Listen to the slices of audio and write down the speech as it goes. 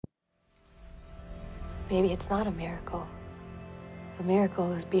Maybe it's not a miracle. A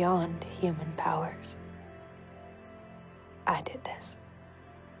miracle is beyond human powers. I did this.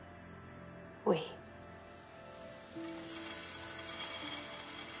 We.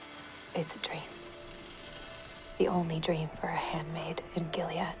 It's a dream. The only dream for a handmaid in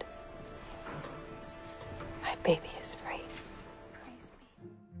Gilead. My baby is free. Praise me.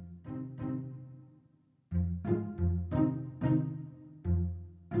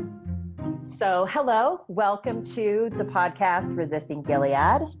 So, hello, welcome to the podcast Resisting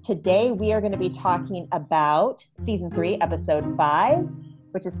Gilead. Today we are going to be talking about season 3, episode 5,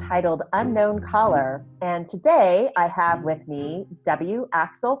 which is titled Unknown Caller. And today I have with me W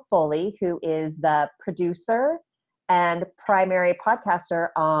Axel Foley, who is the producer and primary podcaster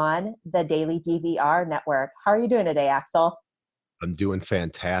on the Daily DVR network. How are you doing today, Axel? I'm doing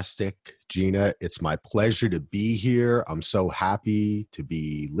fantastic, Gina. It's my pleasure to be here. I'm so happy to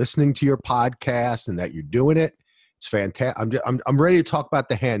be listening to your podcast and that you're doing it. It's fantastic. I'm ready to talk about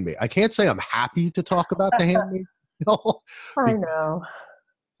The Handmaid. I can't say I'm happy to talk about The Handmaid. I know.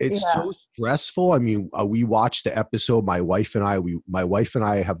 It's so stressful. I mean, we watched the episode. My wife and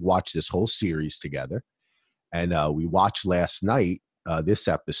I have watched this whole series together, and we watched last night this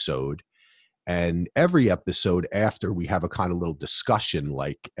episode. And every episode after, we have a kind of little discussion,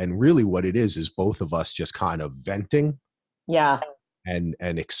 and really what it is both of us just kind of venting, and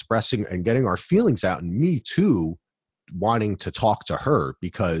expressing and getting our feelings out, and me too, wanting to talk to her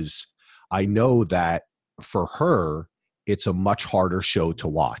because I know that for her, it's a much harder show to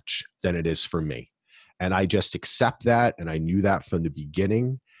watch than it is for me. And I just accept that. And I knew that from the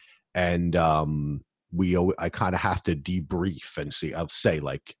beginning. And I kind of have to debrief and see, I'll say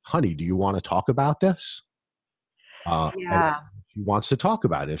honey, do you want to talk about this? And she wants to talk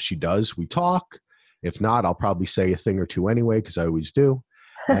about it. If she does, we talk. If not, I'll probably say a thing or two anyway, because I always do.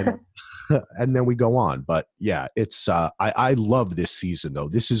 And, and then we go on. But yeah, it's I love this season, though.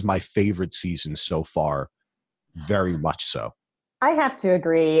 This is my favorite season so far. Very much so. I have to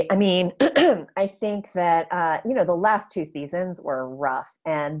agree. I mean, I think that, the last 2 seasons were rough,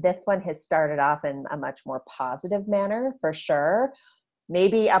 and this one has started off in a much more positive manner, for sure.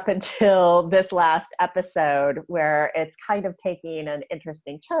 Maybe up until this last episode where it's kind of taking an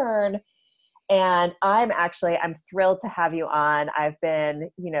interesting turn. And I'm thrilled to have you on. I've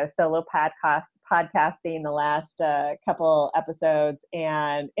been, solo podcasting the last couple episodes,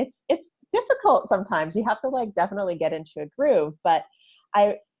 and it's difficult sometimes. You have to definitely get into a groove. But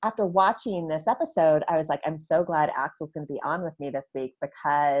after watching this episode, I was like, I'm so glad Axel's going to be on with me this week,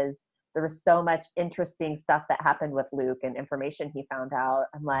 because there was so much interesting stuff that happened with Luke and information he found out.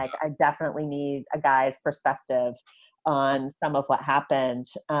 I'm like, I definitely need a guy's perspective on some of what happened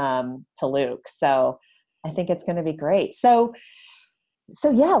to Luke. So I think it's going to be great. So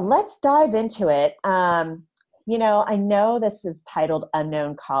yeah, let's dive into it. I know this is titled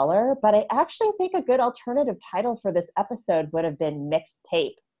Unknown Caller, but I actually think a good alternative title for this episode would have been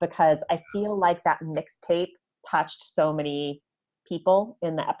Mixtape, because I feel like that mixtape touched so many people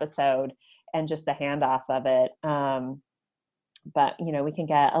in the episode and just the handoff of it. But, we can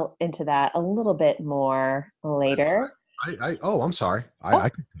get into that a little bit more later. I'm sorry. I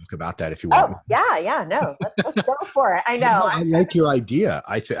can talk about that if you want. Yeah. No, let's go for it. I know. No, I like your idea.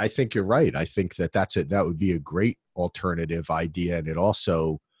 I think you're right. I think that's it. That would be a great alternative idea. And it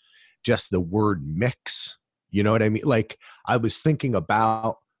also just the word mix, you know what I mean? I was thinking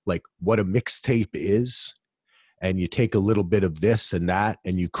about what a mixtape is, and you take a little bit of this and that,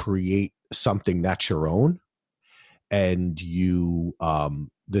 and you create something that's your own. And you,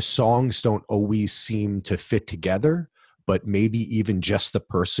 the songs don't always seem to fit together, but maybe even just the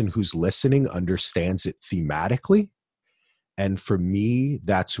person who's listening understands it thematically. And for me,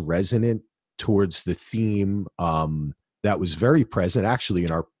 that's resonant towards the theme that was very present actually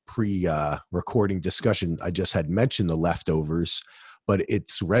in our pre-recording discussion. I just had mentioned The Leftovers, but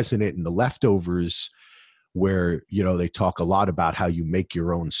it's resonant in The Leftovers where, they talk a lot about how you make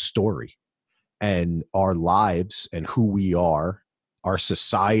your own story, and our lives and who we are, our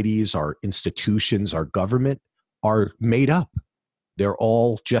societies, our institutions, our government are made up. They're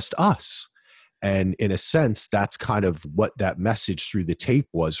all just us. And in a sense, that's kind of what that message through the tape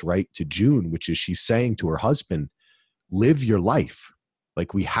was, right, to June, which is she's saying to her husband, live your life.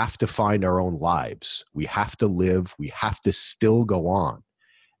 We have to find our own lives. We have to live. We have to still go on.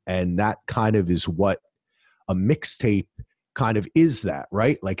 And that kind of is what a mixtape kind of is, that,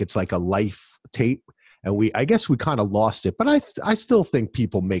 right? It's like a life tape. And I guess we kind of lost it, but I still think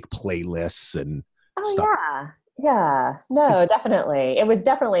people make playlists and stuff. Yeah, no, definitely. It was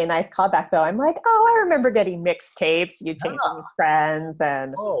definitely a nice callback, though. I'm like, oh, I remember getting mixtapes, you changing with friends,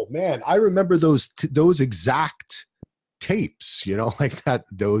 and Oh man, I remember those exact tapes, like that,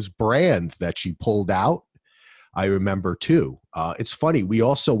 those brands that she pulled out. I remember too. It's funny. We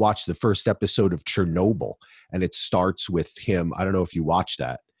also watched the first episode of Chernobyl, and it starts with him. I don't know if you watched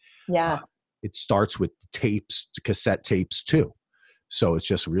that. Uh, yeah, it starts with tapes, cassette tapes too. So it's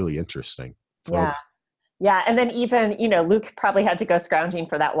just really interesting. yeah. Throwback. Yeah, and then even, Luke probably had to go scrounging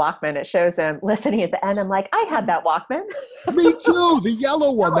for that Walkman. It shows him listening at the end. I'm like, I had that Walkman. Me too. The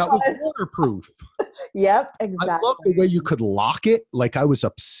yellow one that was waterproof. Yep, I love the exactly. way you could lock it. Like I was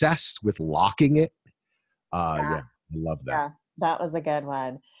obsessed with locking it. Yeah, Yeah, I love that. yeah, that was a good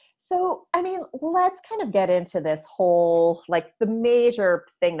one. So, I mean, let's kind of get into this whole, like, the major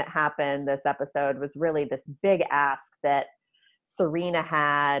thing that happened this episode was really this big ask that Serena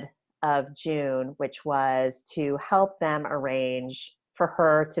had of June, which was to help them arrange for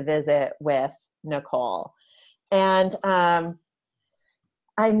her to visit with Nicole. And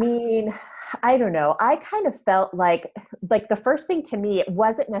I mean, I don't know. I kind of felt like the first thing to me, it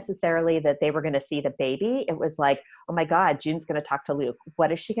wasn't necessarily that they were going to see the baby. It was like, oh my God, June's going to talk to Luke.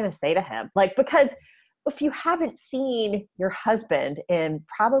 What is she going to say to him? Like, because if you haven't seen your husband in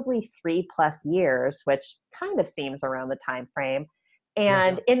probably 3+ years, which kind of seems around the time frame, Yeah.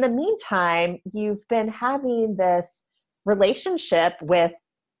 and in the meantime, you've been having this relationship with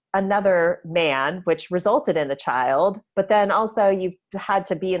another man, which resulted in the child, but then also you've had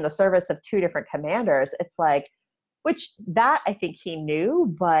to be in the service of two different commanders. It's like, which that I think he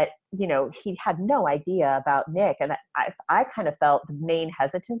knew, but he had no idea about Nick. And I kind of felt the main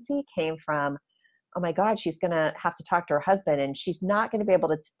hesitancy came from, oh my God, she's going to have to talk to her husband and she's not going to be able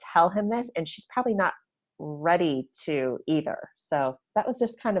to tell him this. And she's probably not ready to either. So that was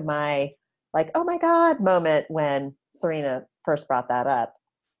just kind of my like, oh my God moment when Serena first brought that up.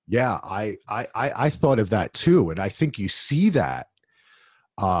 Yeah, I thought of that too, and I think you see that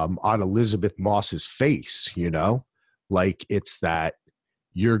on Elizabeth Moss's face. Like it's that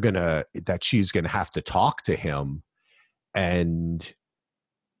she's gonna have to talk to him, and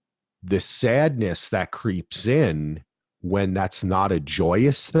the sadness that creeps in when that's not a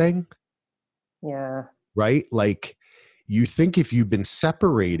joyous thing, Yeah. right? Like you think if you've been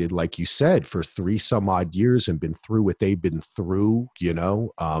separated, like you said, for 3 some odd years and been through what they've been through,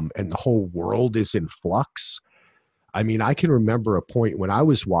 and the whole world is in flux. I mean, I can remember a point when I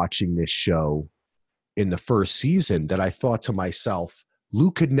was watching this show in the first season that I thought to myself,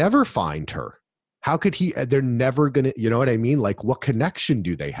 Luke could never find her. How could he? They're never going to, you know what I mean? Like, what connection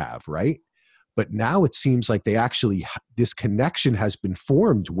do they have, right? But now it seems like this connection has been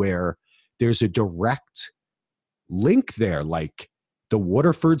formed where there's a direct link there. Like, the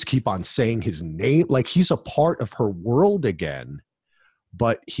Waterfords keep on saying his name, like he's a part of her world again,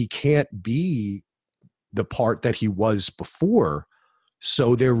 but he can't be the part that he was before.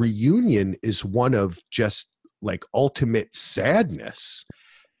 So their reunion is one of just like ultimate sadness.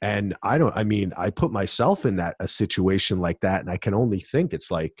 And I put myself in a situation like that. And I can only think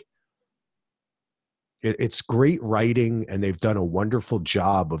it's like, it's great writing and they've done a wonderful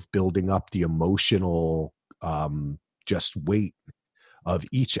job of building up the emotional, just weight of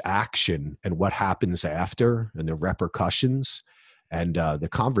each action and what happens after and the repercussions. And the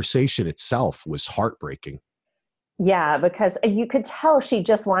conversation itself was heartbreaking. Yeah, because you could tell she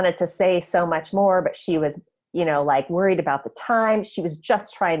just wanted to say so much more, but she was, like worried about the time. She was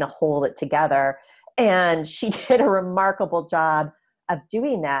just trying to hold it together. And she did a remarkable job of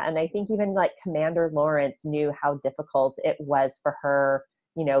doing that. And I think even like Commander Lawrence knew how difficult it was for her.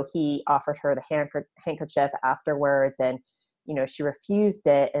 He offered her the handkerchief afterwards and, she refused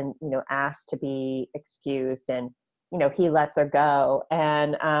it and, asked to be excused and, he lets her go.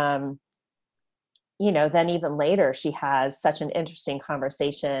 And, then even later, she has such an interesting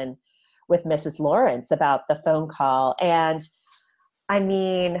conversation with Mrs. Lawrence about the phone call. And I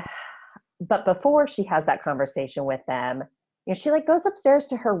mean, but before she has that conversation with them, she like goes upstairs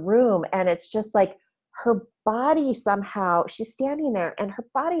to her room and it's just like her body somehow, she's standing there and her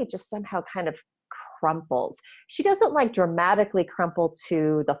body just somehow kind of crumples. She doesn't like dramatically crumple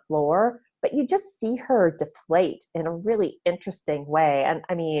to the floor, but you just see her deflate in a really interesting way. And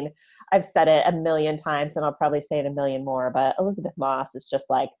I mean, I've said it a million times and I'll probably say it a million more, but Elizabeth Moss is just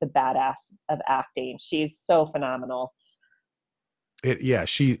like the badass of acting. She's so phenomenal. Yeah,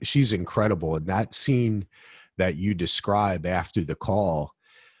 she's incredible. And that scene that you describe after the call,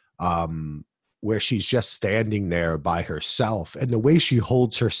 where she's just standing there by herself and the way she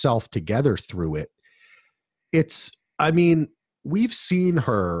holds herself together through it, I mean, we've seen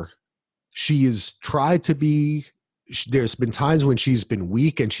her she has tried to be, there's been times when she's been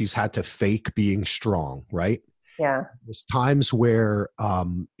weak and she's had to fake being strong, right? Yeah. There's times where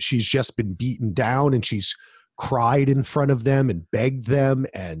she's just been beaten down and she's cried in front of them and begged them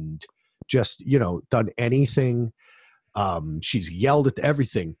and just, done anything. She's yelled at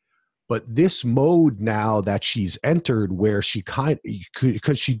everything. But this mode now that she's entered where she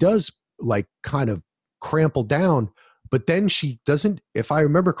because she does like kind of crample down, but then she doesn't, if I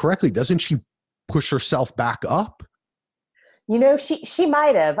remember correctly, doesn't she push herself back up? She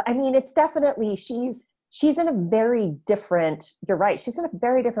might have. I mean, it's definitely, she's in a very different, you're right, she's in a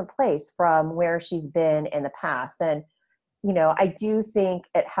very different place from where she's been in the past. And I do think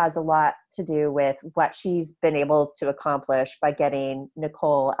it has a lot to do with what she's been able to accomplish by getting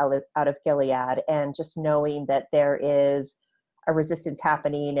Nicole out of Gilead, and just knowing that there is a resistance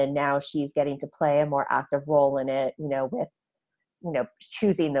happening, and now she's getting to play a more active role in it, with,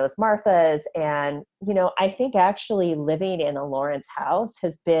 choosing those Marthas. And, I think actually living in a Lawrence house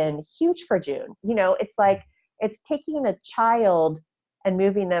has been huge for June. It's like, it's taking a child and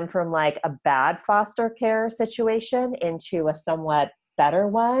moving them from like a bad foster care situation into a somewhat better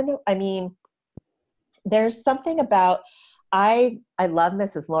one. I mean, there's something about, I love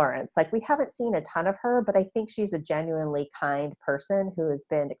Mrs. Lawrence. Like, we haven't seen a ton of her, but I think she's a genuinely kind person who has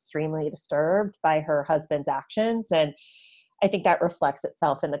been extremely disturbed by her husband's actions. And I think that reflects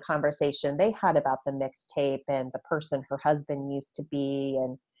itself in the conversation they had about the mixtape and the person her husband used to be,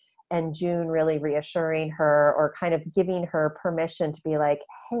 and June really reassuring her, or kind of giving her permission to be like,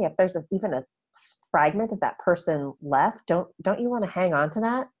 hey, if there's even a fragment of that person left, don't you want to hang on to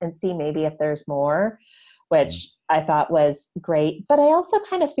that and see maybe if there's more, which I thought was great. But I also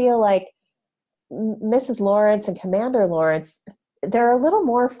kind of feel like Mrs. Lawrence and Commander Lawrence, they're a little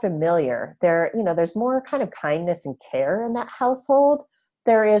more familiar. There's more kind of kindness and care in that household.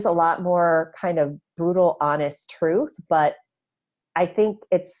 There is a lot more kind of brutal, honest truth, but I think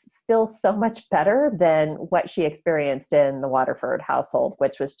it's still so much better than what she experienced in the Waterford household,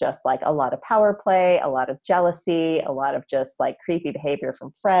 which was just like a lot of power play, a lot of jealousy, a lot of just like creepy behavior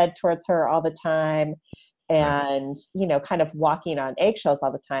from Fred towards her all the time. And, kind of walking on eggshells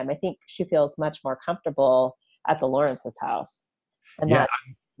all the time. I think she feels much more comfortable at the Lawrence's house. And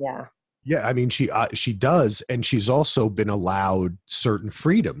Yeah, I mean, she does, and she's also been allowed certain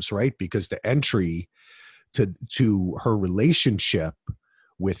freedoms, right? Because the entry to her relationship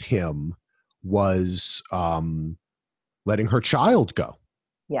with him was letting her child go.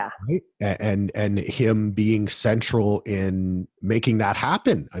 Yeah. Right? And him being central in making that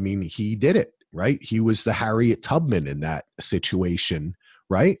happen. I mean, he did it, right? He was the Harriet Tubman in that situation,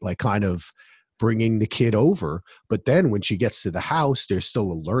 right? Like kind of bringing the kid over. But then when she gets to the house, there's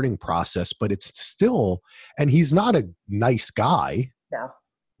still a learning process, but it's still, and he's not a nice guy,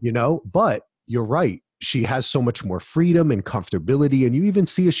 no, but you're right. She has so much more freedom and comfortability. And you even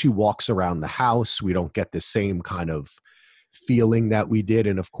see as she walks around the house, we don't get the same kind of feeling that we did.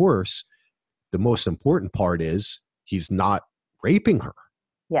 And of course, the most important part is he's not raping her.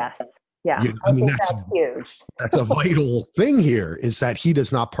 Yes. Yeah. I mean, that's huge. That's a vital thing here, is that he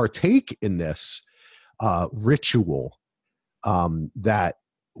does not partake in this ritual that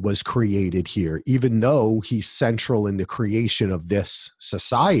was created here, even though he's central in the creation of this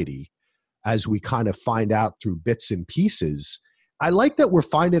society, as we kind of find out through bits and pieces. I like that we're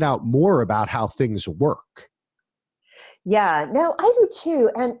finding out more about how things work. Yeah, no, I do too.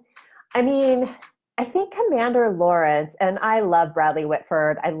 And I mean, I think Commander Lawrence, and I love Bradley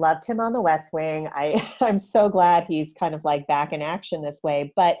Whitford. I loved him on The West Wing. I'm so glad he's kind of like back in action this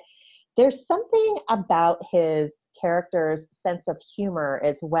way. But there's something about his character's sense of humor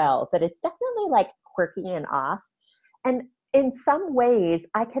as well, that it's definitely like quirky and off. And in some ways,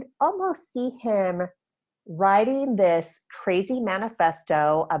 I could almost see him writing this crazy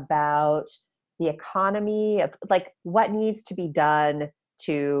manifesto about the economy, of like what needs to be done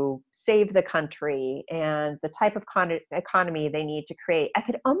to save the country and the type of economy they need to create. I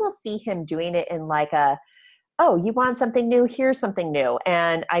could almost see him doing it in like oh, you want something new? Here's something new.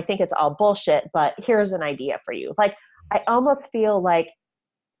 And I think it's all bullshit, but here's an idea for you. Like, I almost feel like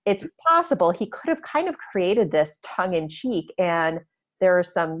it's possible he could have kind of created this tongue in cheek, and there are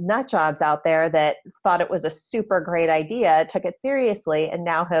some nut jobs out there that thought it was a super great idea, took it seriously, and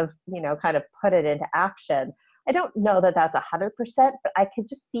now have, kind of put it into action. I don't know that that's 100%, but I could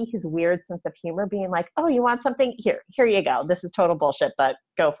just see his weird sense of humor being like, oh, you want something? Here you go. This is total bullshit, but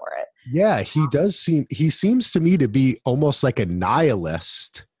go for it. Yeah, he seems to me to be almost like a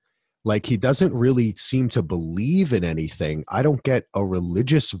nihilist. Like, he doesn't really seem to believe in anything. I don't get a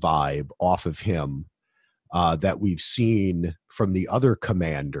religious vibe off of him. that we've seen from the other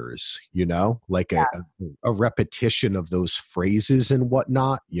commanders, like a repetition of those phrases and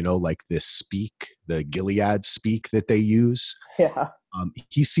whatnot, like this the Gilead speak that they use. Yeah.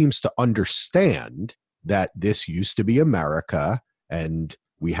 He seems to understand that this used to be America, and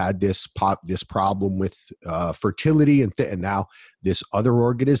we had this problem with fertility, and now this other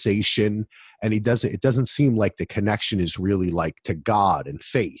organization, and it doesn't seem like the connection is really like to God and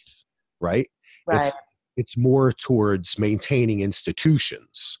faith, right? Right. It's more towards maintaining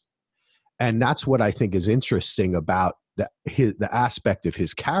institutions, and that's what I think is interesting about the aspect of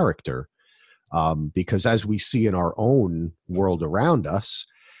his character, because as we see in our own world around us,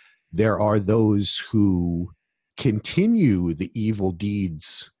 there are those who continue the evil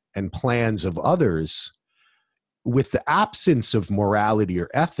deeds and plans of others with the absence of morality or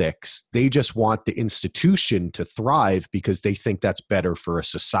ethics. They just want the institution to thrive because they think that's better for a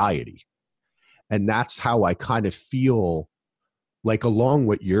society. And that's how I kind of feel, like, along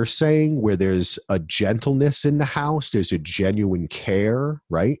what you're saying, where there's a gentleness in the house, there's a genuine care,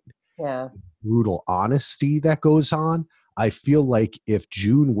 right? Yeah. Brutal honesty that goes on. I feel like if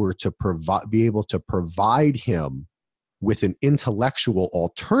June were to be able to provide him with an intellectual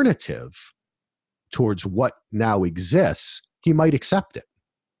alternative towards what now exists, he might accept it.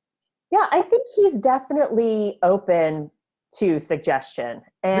 Yeah, I think he's definitely open to suggestion.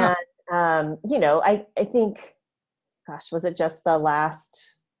 And, I think, gosh, was it just the last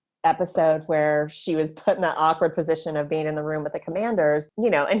episode where she was put in that awkward position of being in the room with the commanders,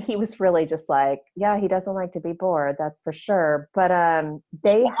 and he was really just like, yeah, he doesn't like to be bored, that's for sure. But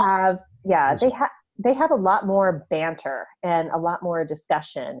they have a lot more banter and a lot more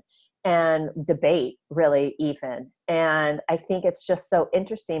discussion and debate, really, even. And I think it's just so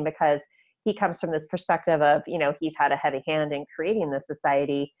interesting because he comes from this perspective of, he's had a heavy hand in creating this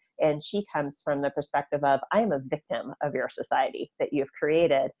society. And she comes from the perspective of, I am a victim of your society that you've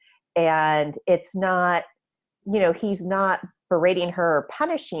created. And it's not, he's not berating her or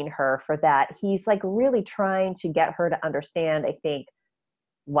punishing her for that. He's like really trying to get her to understand, I think,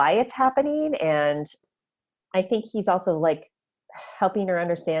 why it's happening. And I think he's also like helping her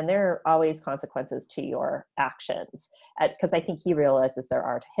understand there are always consequences to your actions, because I think he realizes there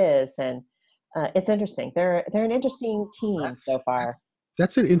are to his. And it's interesting. They're an interesting team so far.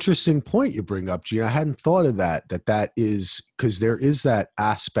 That's an interesting point you bring up, Gene. I hadn't thought of that is because there is that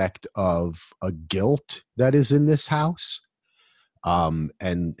aspect of a guilt that is in this house. And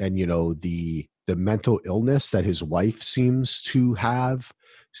the mental illness that his wife seems to have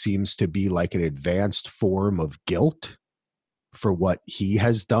seems to be like an advanced form of guilt for what he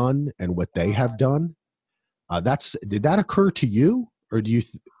has done and what they have done. Did that occur to you? Or do you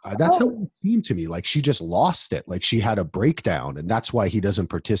that's how it seemed to me, like she just lost it, like she had a breakdown, and that's why he doesn't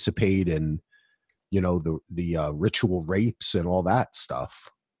participate in the ritual rapes and all that stuff.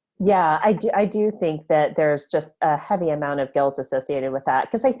 Yeah, I do think that there's just a heavy amount of guilt associated with that,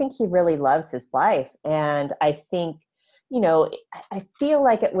 because I think he really loves his wife. And I think, I feel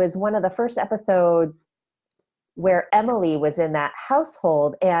like it was one of the first episodes where Emily was in that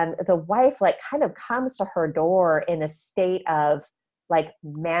household, and the wife like kind of comes to her door in a state of like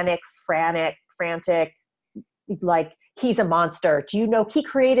manic, frantic, like, he's a monster. Do you know he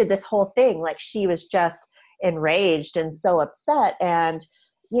created this whole thing? Like, she was just enraged and so upset. And,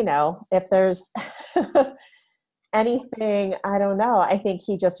 if there's anything, I don't know. I think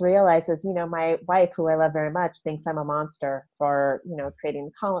he just realizes, my wife, who I love very much, thinks I'm a monster for,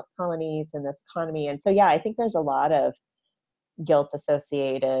 creating colonies and this economy. And so, yeah, I think there's a lot of guilt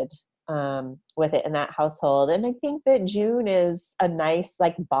associated with it in that household. And I think that June is a nice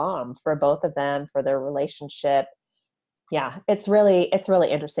like balm for both of them, for their relationship. Yeah, it's really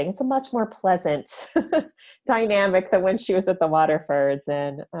interesting. It's a much more pleasant dynamic than when she was at the Waterfords,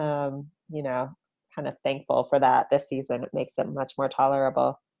 and kind of thankful for that this season. It makes it much more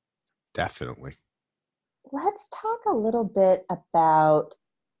tolerable. Definitely. Let's talk a little bit about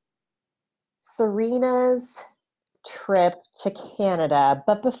Serena's trip to Canada.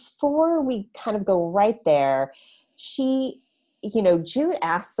 But before we kind of go right there, June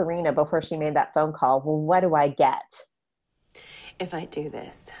asked Serena before she made that phone call, well, what do I get? If I do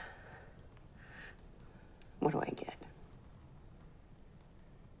this, what do I get?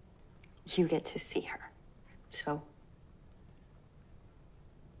 You get to see her. So,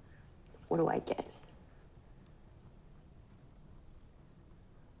 what do I get?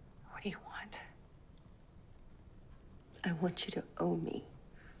 What do you want? I want you to own me.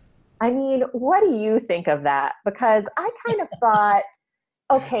 I mean, what do you think of that? Because I kind of thought,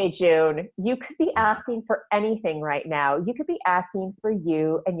 okay, June, you could be asking for anything right now. You could be asking for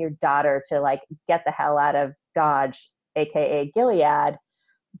you and your daughter to like get the hell out of Dodge, aka Gilead,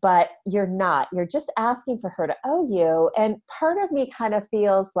 but you're not. You're just asking for her to owe you. And part of me kind of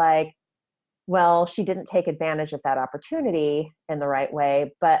feels like, well, she didn't take advantage of that opportunity in the right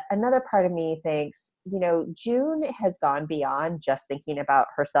way. But another part of me thinks, June has gone beyond just thinking about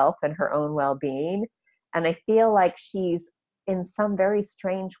herself and her own well-being. And I feel like she's in some very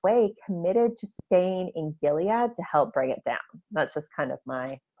strange way committed to staying in Gilead to help bring it down. That's just kind of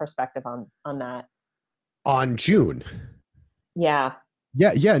my perspective on that. On June. Yeah.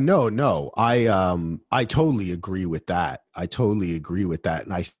 Yeah, no. I totally agree with that.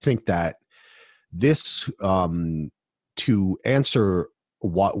 And I think that this to answer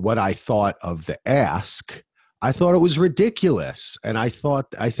what I thought of the ask, I thought it was ridiculous. And I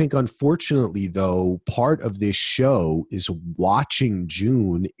think unfortunately though, part of this show is watching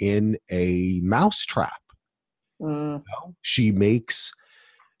June in a mousetrap.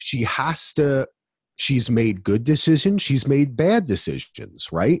 She's made good decisions, she's made bad decisions,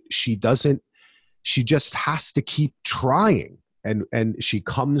 right? She just has to keep trying. And she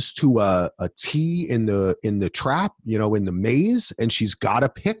comes to a T in the trap, in the maze, and she's got to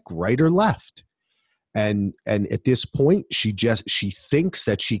pick right or left. And at this point, she thinks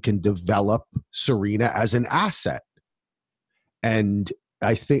that she can develop Serena as an asset. And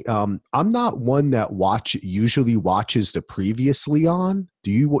I think I'm not one that usually watches the previously on. Do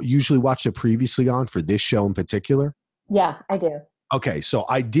you usually watch the previously on for this show in particular? Yeah, I do. Okay, so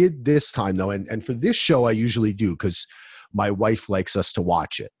I did this time though, and for this show I usually do because my wife likes us to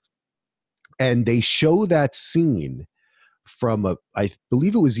watch it. And they show that scene from I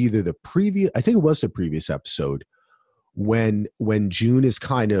believe it was either the previous episode when June is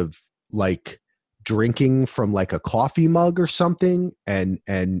kind of like drinking from like a coffee mug or something, and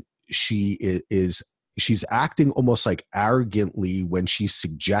she's acting almost like arrogantly when she's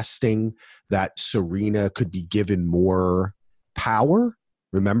suggesting that Serena could be given more power.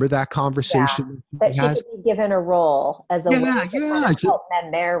 Remember that conversation? Yeah, that she could be given a role as a way to kind of help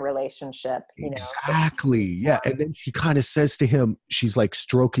mend their relationship. Exactly. Yeah. And then she kind of says to him, she's like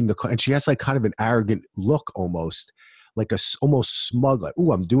stroking and she has like kind of an arrogant look almost, like almost smug, like,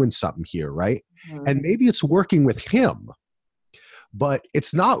 "Ooh, I'm doing something here," right? Mm-hmm. And maybe it's working with him, but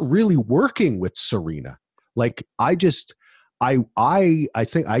it's not really working with Serena. Like I think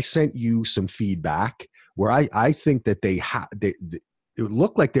I sent you some feedback where I think that it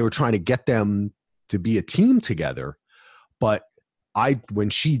looked like they were trying to get them to be a team together. But when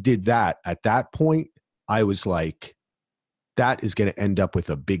she did that, at that point, I was like, that is going to end up with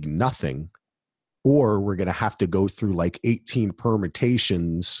a big nothing, or we're going to have to go through like 18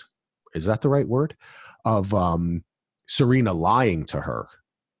 permutations. Is that the right word? Of Serena lying to her,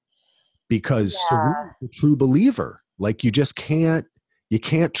 because Serena's a true believer. Like you can't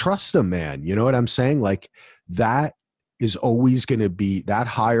trust a man. You know what I'm saying? Like that is always going to be, that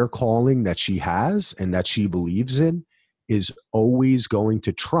higher calling that she has and that she believes in is always going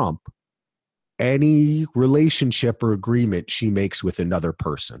to trump any relationship or agreement she makes with another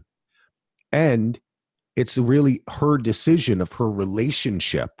person. And it's really her decision of her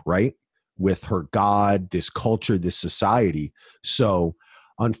relationship, right? With her God, this culture, this society. So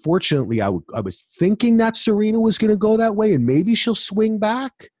unfortunately, I was thinking that Serena was going to go that way, and maybe she'll swing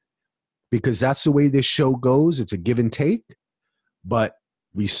back, because that's the way this show goes. It's a give and take. But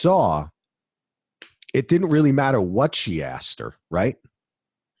we saw it didn't really matter what she asked her, right?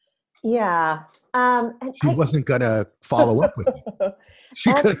 Yeah. She wasn't going to follow up with it.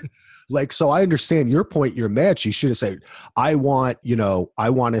 She could so I understand your point. You're mad. She should have said, I want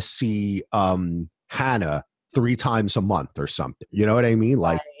to see Hannah 3 times a month or something. You know what I mean?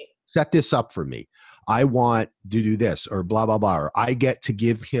 Like, set this up for me. I want to do this, or blah, blah, blah, or I get to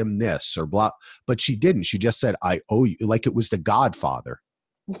give him this, or blah. But she didn't. She just said, I owe you, like it was the Godfather.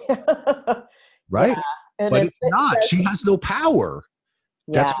 Right? Yeah. But it's not. She has no power.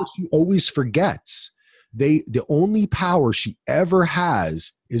 Yeah. That's what she always forgets. The only power she ever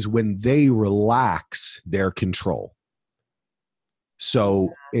has is when they relax their control.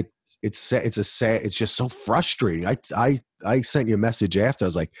 So it's just so frustrating. I sent you a message after. I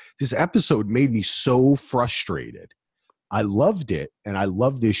was like, this episode made me so frustrated. I loved it, and I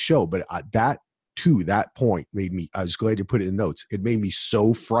love this show, but that point made me, I was glad to put it in notes. It made me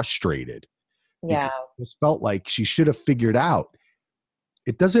so frustrated. Yeah. It just felt like she should have figured out.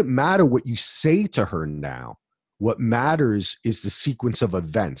 It doesn't matter what you say to her now. What matters is the sequence of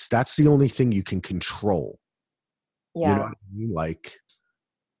events. That's the only thing you can control. Yeah. You know what I mean? Like,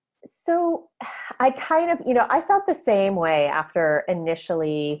 So I kind of, I felt the same way after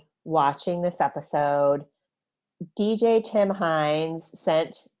initially watching this episode. DJ Timm Hines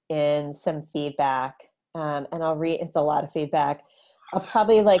sent in some feedback, and I'll read, it's a lot of feedback. I'll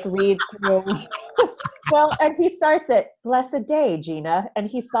probably like read through. Well, and he starts it, "Blessed day, Gina," and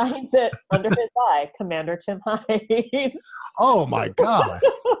he signs it under his eye, Commander Timm Hines. Oh my God.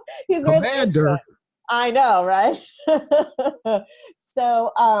 He's really into Commander. it. I know, right?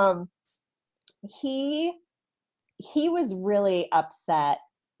 So he was really upset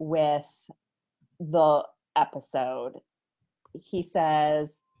with the episode. He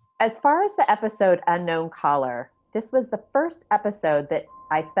says, "As far as the episode Unknown Caller, this was the first episode that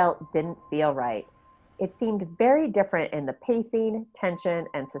I felt didn't feel right. It seemed very different in the pacing, tension,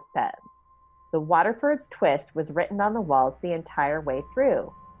 and suspense. The Waterford's twist was written on the walls the entire way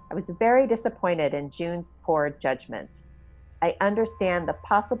through. I was very disappointed in June's poor judgment. I understand the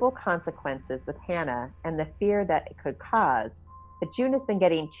possible consequences with Hannah and the fear that it could cause, but June has been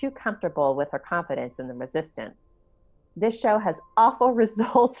getting too comfortable with her confidence in the resistance. This show has awful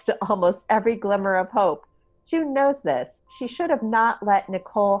results to almost every glimmer of hope. June knows this. She should have not let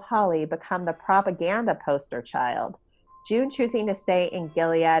Nicole Hawley become the propaganda poster child. June choosing to stay in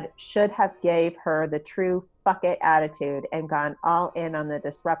Gilead should have gave her the true fuck it attitude and gone all in on the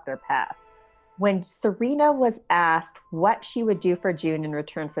disruptor path. When Serena was asked what she would do for June in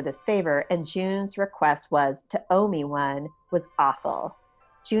return for this favor, and June's request was to owe me one, was awful.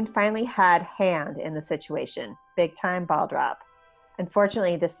 June finally had hand in the situation. Big time ball drop.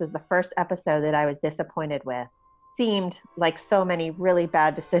 Unfortunately, this was the first episode that I was disappointed with. Seemed like so many really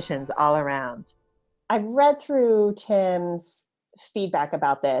bad decisions all around." I've read through Tim's feedback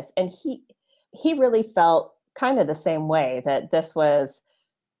about this, and he really felt kind of the same way, that this was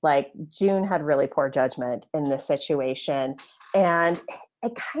like June had really poor judgment in this situation. And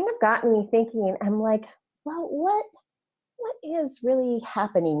it kind of got me thinking, I'm like, well, what is really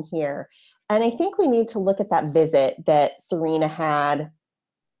happening here? And I think we need to look at that visit that Serena had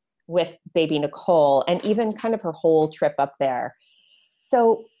with baby Nicole, and even kind of her whole trip up there.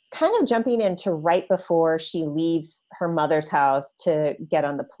 So kind of jumping into right before she leaves her mother's house to get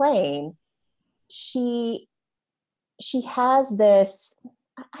on the plane, she has this,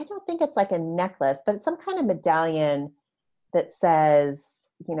 I don't think it's like a necklace, but it's some kind of medallion that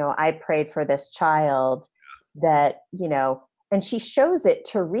says, "I prayed for this child," that, and she shows it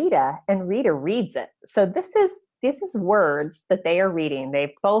to Rita, and Rita reads it. So this is words that they are reading.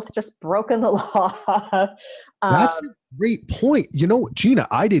 They've both just broken the law. That's a great point. Gina,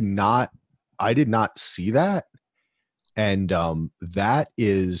 I did not see that. And that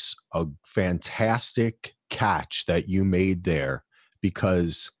is a fantastic catch that you made there,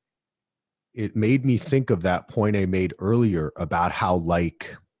 because it made me think of that point I made earlier about how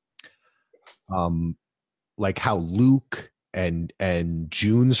like how Luke and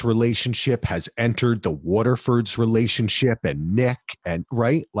June's relationship has entered the Waterford's relationship, and Nick, and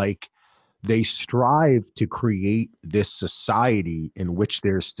right, like they strive to create this society in which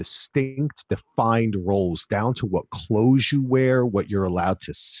there's distinct, defined roles down to what clothes you wear, what you're allowed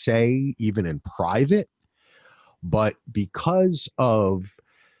to say, even in private. But because of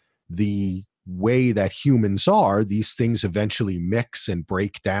the way that humans are, these things eventually mix and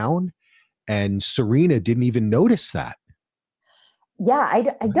break down. And Serena didn't even notice that. Yeah, I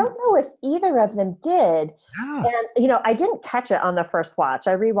don't know if either of them did. Yeah. And, I didn't catch it on the first watch.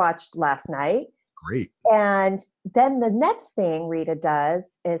 I rewatched last night. Great. And then the next thing Rita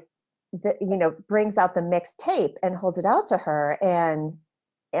does is, brings out the mixed tape and holds it out to her. And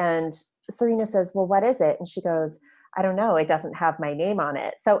Serena says, "Well, what is it?" And she goes, "I don't know. It doesn't have my name on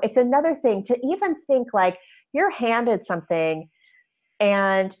it." So it's another thing to even think like you're handed something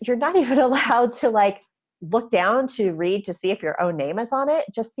and you're not even allowed to like look down to read to see if your own name is on it.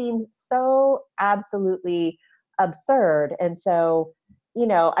 It just seems so absolutely absurd. And so,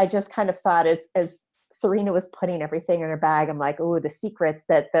 I just kind of thought as Serena was putting everything in her bag, I'm like, oh, the secrets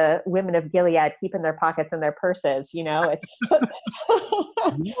that the women of Gilead keep in their pockets and their purses, it's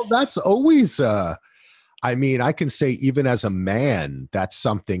That's always I can say even as a man, that's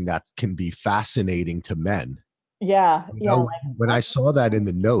something that can be fascinating to men. Yeah. When I saw that in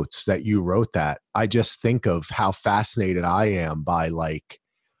the notes that you wrote that, I just think of how fascinated I am by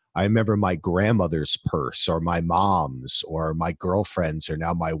I remember my grandmother's purse, or my mom's, or my girlfriend's, or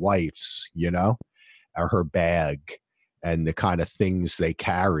now my wife's, or her bag, and the kind of things they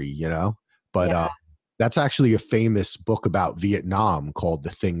carry, But Yeah. that's actually a famous book about Vietnam called The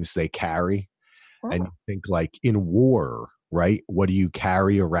Things They Carry. And you think like in war, right? What do you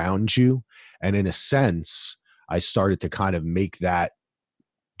carry around you? And in a sense, I started to kind of make that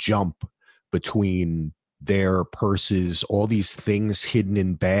jump between their purses, all these things hidden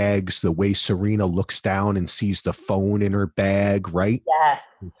in bags, the way Serena looks down and sees the phone in her bag, right? Yeah.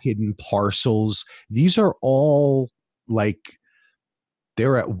 Hidden parcels. These are all like,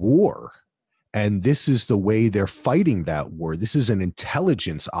 they're at war. And this is the way they're fighting that war. This is an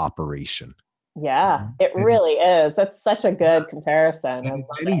intelligence operation. Yeah, it really is. That's such a good comparison. I And in love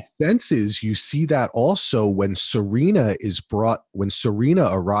many it. senses, you see that also when when Serena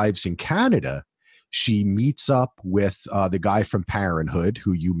arrives in Canada, she meets up with the guy from Parenthood,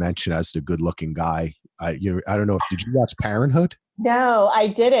 who you mentioned as the good-looking guy. I don't know if, did you watch Parenthood? No, I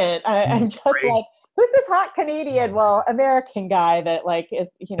didn't. I'm just Great. like, who's this hot Canadian, well, American guy that like is,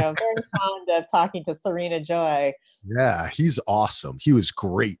 very fond of talking to Serena Joy. Yeah, he's awesome. He was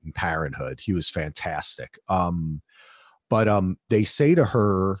great in Parenthood. He was fantastic. But they say to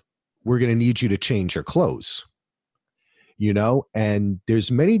her, we're going to need you to change your clothes, and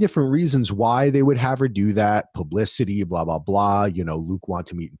there's many different reasons why they would have her do that. Publicity, blah, blah, blah. Luke wanted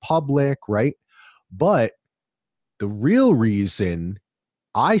to meet in public, right? But the real reason,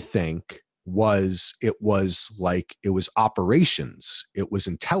 I think, it was operations, it was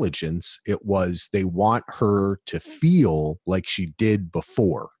intelligence, it was they want her to feel like she did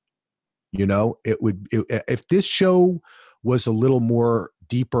before. If this show was a little more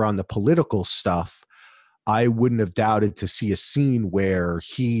deeper on the political stuff, I wouldn't have doubted to see a scene where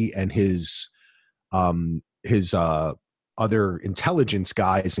he and his other intelligence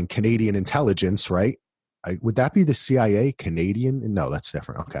guys in Canadian intelligence, right? Would that be the CIA? Canadian? No, that's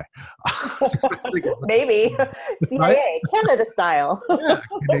different. Okay. Maybe CIA, right? Canada style. Yeah,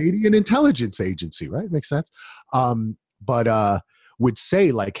 Canadian Intelligence Agency, right? Makes sense. But would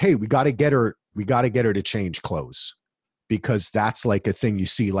say like, hey, we got to get her to change clothes, because that's like a thing you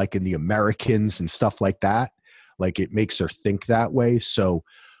see like in the Americans and stuff like that. Like it makes her think that way. So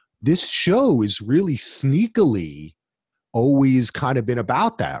this show is really sneakily always kind of been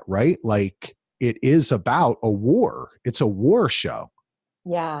about that, right? Like it is about a war. It's a war show.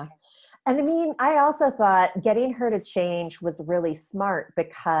 Yeah. And I mean, I also thought getting her to change was really smart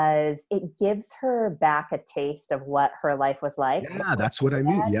because it gives her back a taste of what her life was like. Yeah, that's what I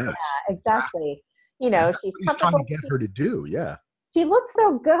mean. Yes. Yeah, exactly. She's He's trying comfortable. to get her to do. Yeah. She looks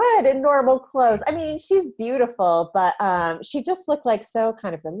so good in normal clothes. I mean, she's beautiful, but she just looked like so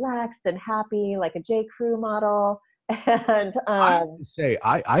kind of relaxed and happy, like a J. Crew model. And I have to say,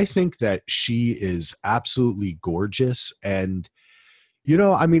 I think that she is absolutely gorgeous. And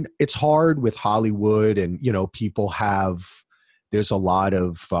I mean, it's hard with Hollywood, and there's a lot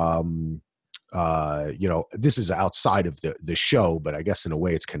of this is outside of the show, but I guess in a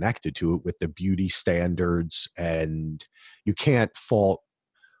way it's connected to it with the beauty standards, and you can't fault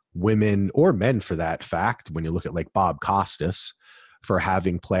women or men for that fact when you look at like Bob Costas for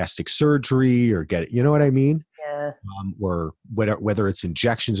having plastic surgery or you know what I mean? Yeah. Or whether it's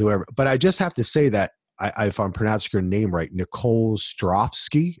injections or whatever. But I just have to say that if I'm pronouncing her name right, Nicole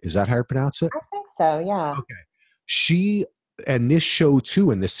Strovsky, is that how you pronounce it? I think so, yeah. Okay. She, and this show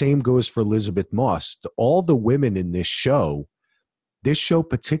too, and the same goes for Elizabeth Moss, all the women in this show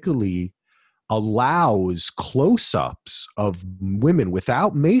particularly allows close-ups of women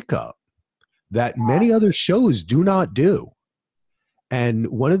without makeup that many other shows do not do. And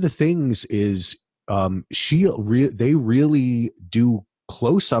one of the things is they really do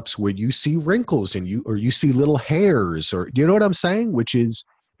close-ups where you see wrinkles and you see little hairs, or you know what I'm saying, which is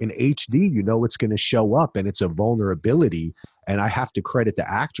in HD, it's going to show up, and it's a vulnerability. And I have to credit the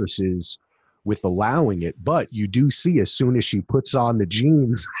actresses with allowing it, but you do see as soon as she puts on the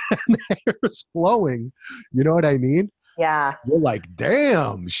jeans and the hair is flowing, you know what I mean? Yeah. You're like,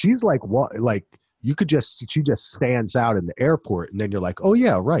 damn, she's like, what? Like, she just stands out in the airport, and then you're like, oh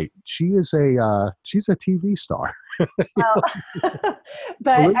yeah, right. She's a TV star. Well,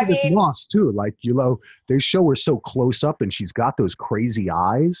 but Elizabeth I mean, Moss too. Like, they show her so close up, and she's got those crazy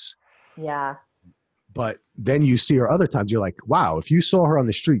eyes. yeah. But then you see her other times, you're like, wow, if you saw her on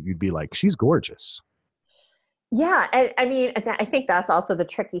the street, you'd be like, she's gorgeous. Yeah, I mean, I think that's also the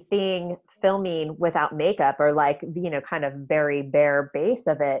tricky thing filming without makeup, or like, kind of very bare base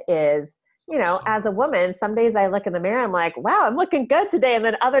of it is, as a woman, some days I look in the mirror, I'm like, wow, I'm looking good today. And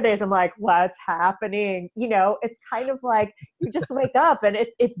then other days I'm like, what's happening? It's kind of like you just wake up and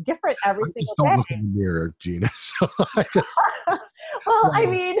it's different every single Don't day. look in the mirror, Gina. So I just, well, I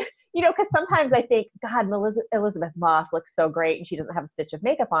mean, because sometimes I think, God, Elizabeth Moss looks so great and she doesn't have a stitch of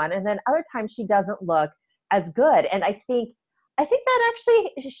makeup on. And then other times she doesn't look as good. And I think that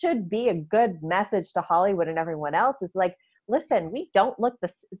actually should be a good message to Hollywood and everyone else, is like, listen, we don't look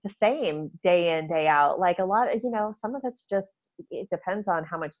the same day in, day out. Like a lot of, some of it's just, it depends on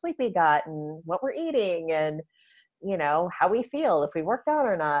how much sleep we got and what we're eating and, how we feel, if we worked out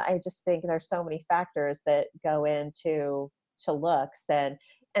or not. I just think there's so many factors that go into to looks, and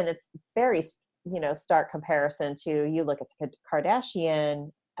it's very, stark comparison to, you look at the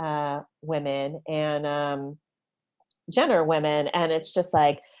Kardashian women and Jenner women, and it's just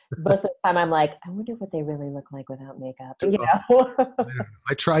like, most of the time I'm like, I wonder what they really look like without makeup.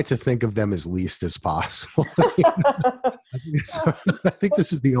 I try to think of them as least as possible. I think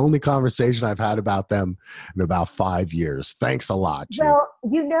this is the only conversation I've had about them in about 5 years. Thanks a lot, June.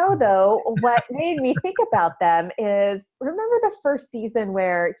 Well, though, what made me think about them is, remember the first season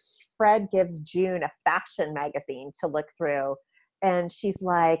where Fred gives June a fashion magazine to look through, and she's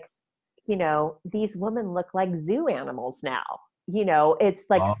like, these women look like zoo animals now. It's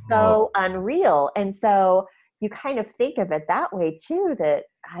like so unreal. And so you kind of think of it that way too, that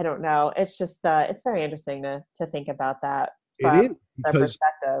I don't know. It's just, it's very interesting to think about that from it is, their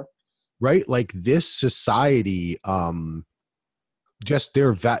perspective. Right? Like this society, just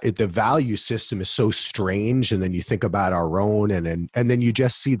the value system is so strange. And then you think about our own and then you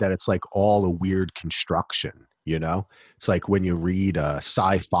just see that it's like all a weird construction, It's like when you read a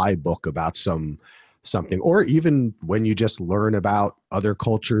sci-fi book about something, or even when you just learn about other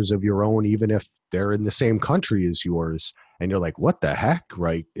cultures of your own, even if they're in the same country as yours, and you're like, what the heck,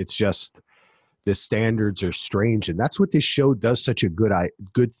 right? It's just the standards are strange, and that's what this show does such a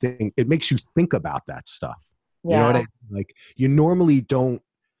good thing. It makes you think about that stuff. Yeah. You know what I mean? Like, you normally don't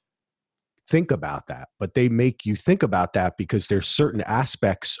think about that, but they make you think about that because there's certain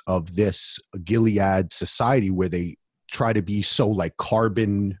aspects of this Gilead society where they try to be so like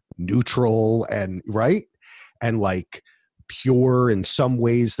carbon neutral and right and like pure in some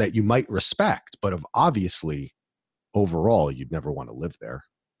ways that you might respect, but obviously overall you'd never want to live there.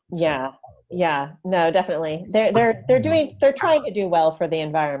 It's No, definitely. They're trying to do well for the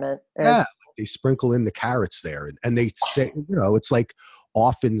environment. Yeah, they sprinkle in the carrots there, and they say, it's like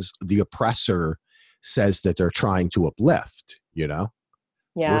often the oppressor says that they're trying to uplift, Yeah.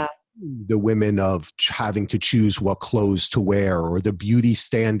 The women of having to choose what clothes to wear or the beauty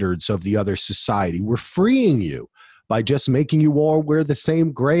standards of the other society. We're freeing you by just making you all wear the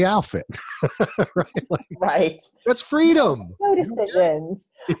same gray outfit. Right? Like, right. That's freedom. No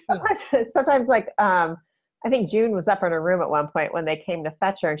decisions. Sometimes like, I think June was up in her room at one point when they came to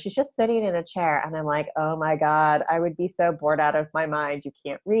fetch her, and she's just sitting in a chair. And I'm like, oh my God, I would be so bored out of my mind. You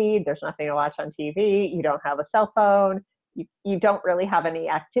can't read. There's nothing to watch on TV. You don't have a cell phone. You don't really have any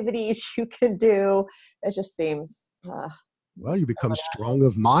activities you can do. It just seems. Well, you become strong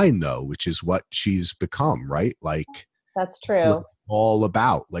of mind, though, which is what she's become, right? Like, that's true. All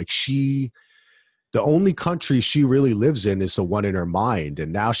about like the only country she really lives in is the one in her mind.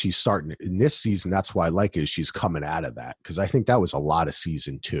 And now she's starting in this season. That's why I like it, is she's coming out of that. Cause I think that was a lot of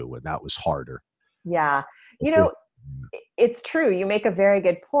season 2 and that was harder. Yeah. It's true. You make a very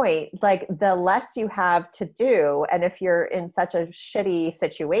good point. Like the less you have to do, and if you're in such a shitty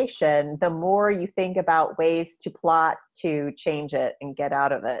situation, the more you think about ways to plot to change it and get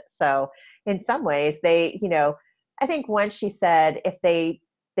out of it. So in some ways I think once she said if they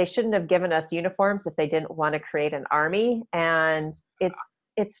shouldn't have given us uniforms if they didn't want to create an army. And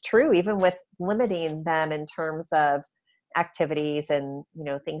it's true, even with limiting them in terms of activities and,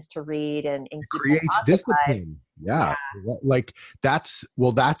 things to read and it creates discipline. Yeah. Like that's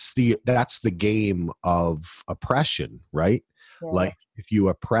the game of oppression, right? Yeah. Like if you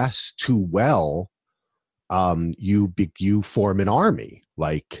oppress too well, you form an army.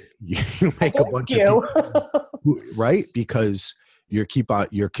 Like you make a bunch of people, right? Because you keep on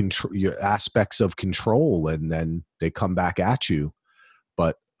your aspects of control, and then they come back at you.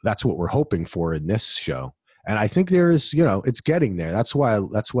 But that's what we're hoping for in this show. And I think there is, it's getting there. That's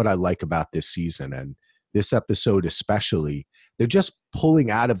what I like about this season and this episode especially. They're just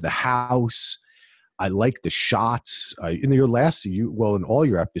pulling out of the house. I like the shots. In all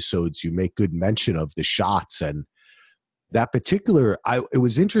your episodes, you make good mention of the shots, and that particular. It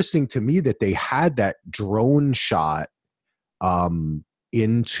was interesting to me that they had that drone shot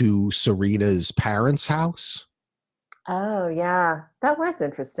into Serena's parents' house. Oh yeah, that was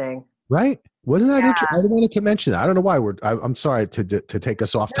interesting. Right? Wasn't that interesting? I wanted to mention that. I don't know why I'm sorry to take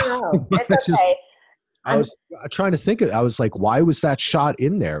us off. No, it's okay. I was trying to think I was like, why was that shot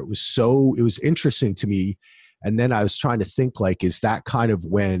in there? It was interesting to me. And then I was trying to think, like, is that kind of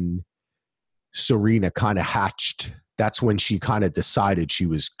when Serena kind of hatched? That's when she kind of decided she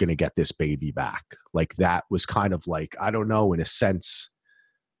was going to get this baby back. Like that was kind of like, I don't know, in a sense,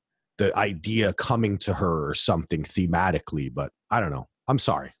 the idea coming to her or something thematically, but I don't know. I'm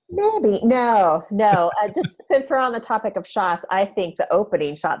sorry. Maybe. No. Just since we're on the topic of shots, I think the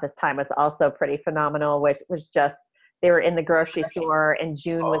opening shot this time was also pretty phenomenal, which was just, they were in the grocery store and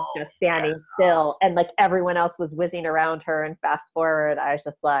June was just standing still and like everyone else was whizzing around her, and fast forward, I was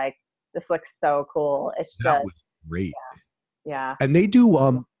just like, this looks so cool. It's That just was great. Yeah. And they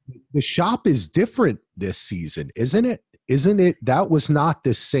do, the shop is different this season, isn't it? Isn't it? That was not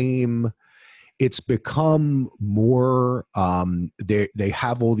the same. It's become more, they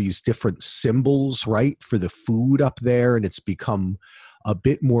have all these different symbols, right, for the food up there, and it's become a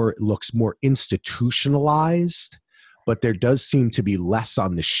bit more, it looks more institutionalized, but there does seem to be less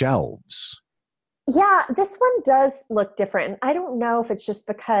on the shelves. Yeah, this one does look different. I don't know if it's just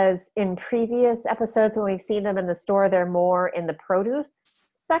because in previous episodes when we've seen them in the store, they're more in the produce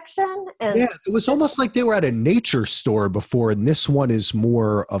section. And yeah, it was almost like they were at a nature store before, and this one is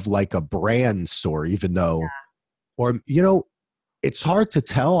more of like a brand store, even though, or, you know, it's hard to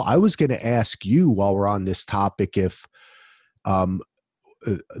tell. I was going to ask you while we're on this topic if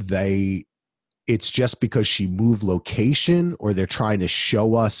they, it's just because she moved location, or they're trying to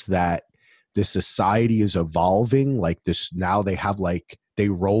show us that the society is evolving. Like this, now they have like, they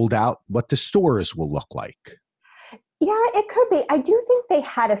rolled out what the stores will look like. Yeah, it could be. I do think they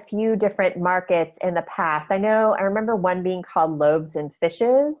had a few different markets in the past. I remember one being called Loaves and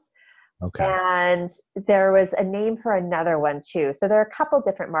Fishes. Okay. And there was a name for another one too. So there are a couple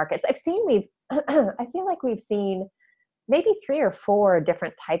different markets. I feel like we've seen maybe 3 or 4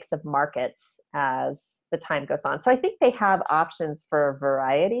 different types of markets as the time goes on. So I think they have options for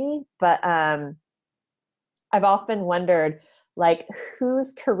variety, but I've often wondered, like,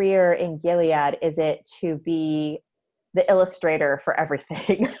 whose career in Gilead is it to be the illustrator for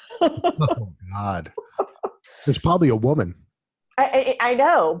everything? Oh God. There's probably a woman. I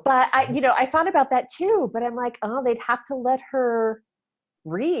know, but I thought about that too, but I'm like, oh, they'd have to let her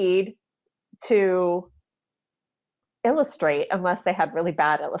read to illustrate unless they had really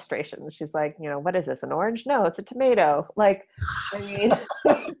bad illustrations. She's like, what is this, an orange? No, it's a tomato. Like, I mean,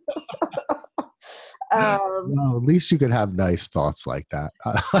 well, at least you could have nice thoughts like that.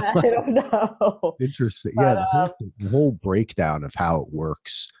 I don't know. Interesting. But, Yeah, the whole breakdown of how it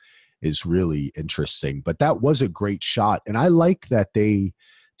works is really interesting. But that was a great shot, and I like that they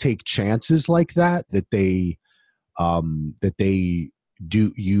take chances like that. That they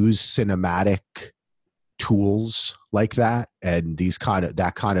do use cinematic tools like that, and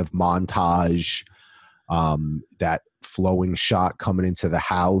that kind of montage, that flowing shot coming into the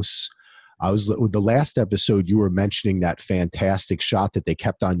house. With the last episode, you were mentioning that fantastic shot that they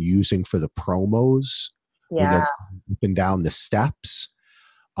kept on using for the promos when they're up and down the steps.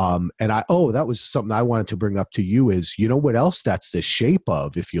 And that was something I wanted to bring up to you is, you know what else that's the shape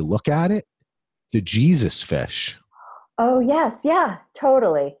of, if you look at it? The Jesus fish. Oh, yes. Yeah,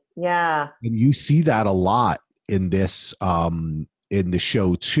 totally. Yeah. And you see that a lot in this, in the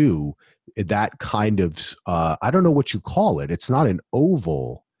show too. That kind of, I don't know what you call it. It's not an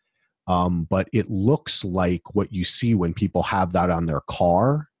oval, but it looks like what you see when people have that on their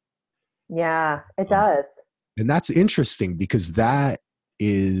car. Yeah, it does. And that's interesting because that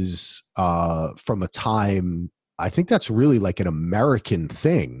is from a time, I think that's really like an American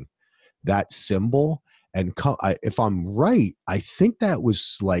thing, that symbol. And if I'm right, I think that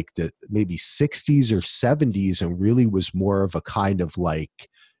was like the maybe 60s or 70s, and really was more of a kind of like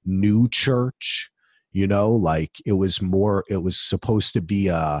new church, like it was supposed to be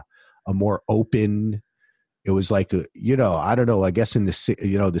a more open. It was like, I don't know, I guess in the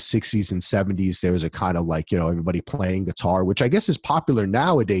 60s and 70s, there was a kind of like, everybody playing guitar, which I guess is popular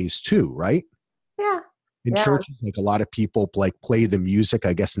nowadays too, right? Yeah. In churches, like a lot of people like play the music.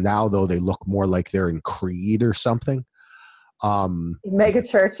 I guess now though, they look more like they're in Creed or something. Mega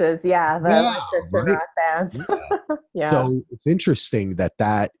churches. Yeah. The Christian rock bands. Yeah. So it's interesting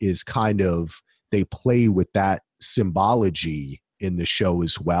that is kind of, they play with that symbology in the show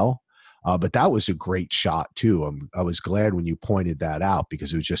as well. But that was a great shot too. I was glad when you pointed that out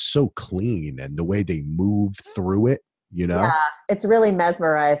because it was just so clean, and the way they moved through it, Yeah, it's really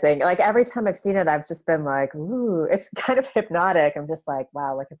mesmerizing. Like every time I've seen it, I've just been like, ooh, it's kind of hypnotic. I'm just like,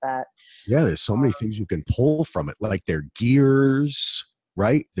 wow, look at that. Yeah, there's so many things you can pull from it. Like their gears,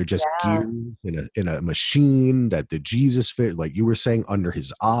 right? They're just gears in a machine that the Jesus fit, like you were saying, under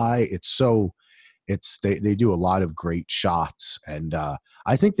his eye. They do a lot of great shots. And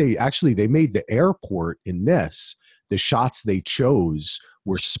I think they made the airport in this. The shots they chose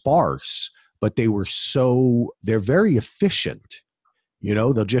were sparse, but they're very efficient.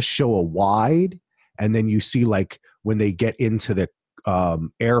 They'll just show a wide, and then you see like when they get into the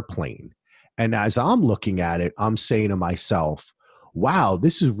airplane. And as I'm looking at it, I'm saying to myself, wow,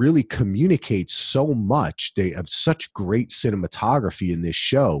 this is really communicates so much. They have such great cinematography in this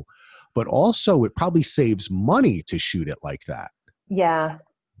show, but also it probably saves money to shoot it like that. Yeah.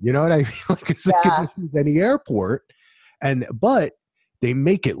 You know what I mean? Like, it's like it just use any airport, but they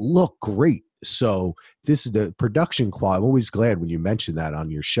make it look great. So this is the production quality. I'm always glad when you mention that on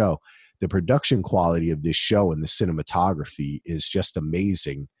your show. The production quality of this show and the cinematography is just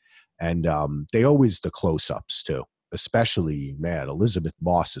amazing. And they always the close-ups too, especially, man, Elizabeth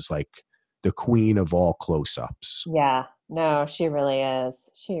Moss is like the queen of all close-ups. Yeah. No, she really is.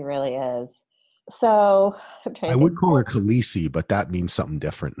 She really is. So I'm trying I to would think. call her Khaleesi, but that means something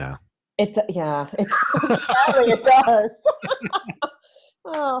different now. It's sadly it does.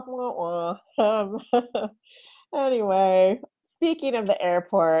 Oh, wah, wah. Anyway, speaking of the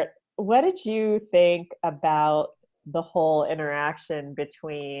airport, what did you think about the whole interaction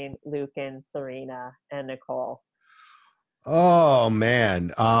between Luke and Serena and Nicole? Oh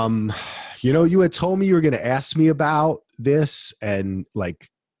man. You had told me you were going to ask me about this, and like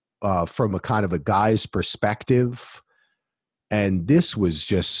from a kind of a guy's perspective. And this was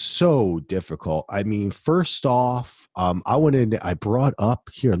just so difficult. I mean, first off, I brought up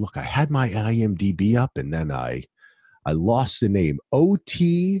here, look, I had my IMDb up and then I lost the name.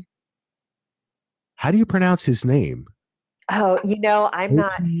 OT. How do you pronounce his name? Oh, I'm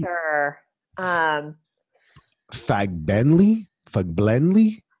not OT sure. Fagbenley?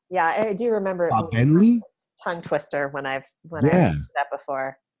 Yeah, I do remember it being Fagbenley? a tongue twister when I've Yeah. heard that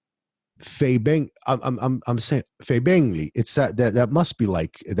before. Febeng, I'm saying Febengli. It's that must be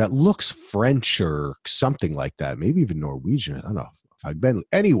like, that looks French or something like that. Maybe even Norwegian. I don't know. Fagbenli.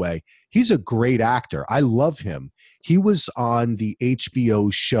 Anyway, he's a great actor. I love him. He was on the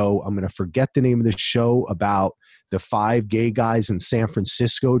HBO show. I'm going to forget the name of the show about the 5 gay guys in San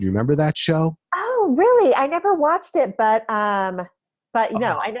Francisco. Do you remember that show? Oh, really? I never watched it, but I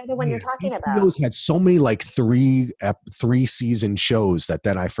know the one you're talking about. HBO's had so many like 3-season shows that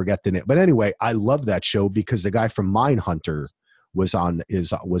then I forget the name. But anyway, I love that show because the guy from Mindhunter was on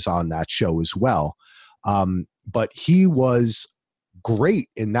that show as well. But he was great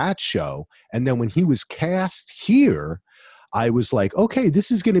in that show. And then when he was cast here, I was like, okay,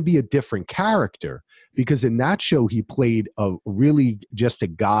 this is going to be a different character, because in that show he played a really just a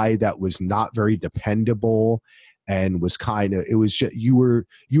guy that was not very dependable and was kind of, it was just, you were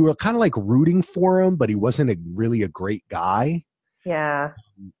kind of like rooting for him, but he wasn't really a great guy. Yeah.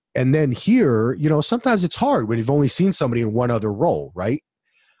 And then here, sometimes it's hard when you've only seen somebody in one other role, right?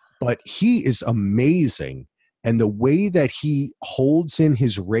 But he is amazing. And the way that he holds in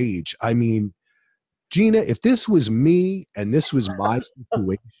his rage, I mean, Gina, if this was me and this was my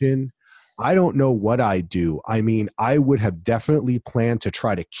situation, I don't know what I'd do. I mean, I would have definitely planned to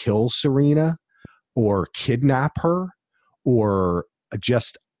try to kill Serena or kidnap her, or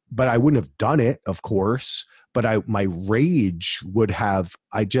but I wouldn't have done it, of course. But my rage would have,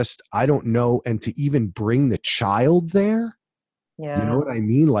 I don't know. And to even bring the child there, Yeah. you know what I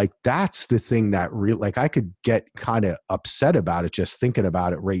mean? Like, that's the thing that like I could get kind of upset about it just thinking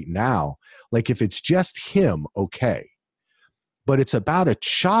about it right now. Like, if it's just him, okay. But it's about a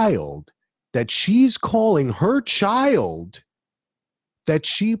child that she's calling her child, that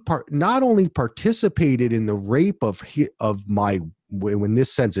she not only participated in the rape of my, in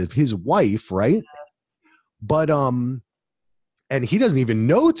this sense, of his wife, right? But and he doesn't even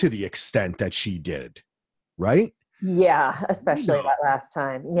know to the extent that she did, right? Yeah, especially that last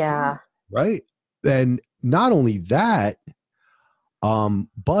time. Yeah. Right. And not only that,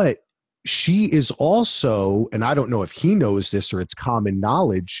 but she is also, and I don't know if he knows this or it's common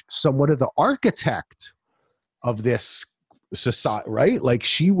knowledge, somewhat of the architect of this society, right? Like,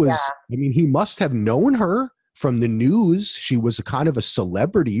 she was, I mean, he must have known her from the news. She was a kind of a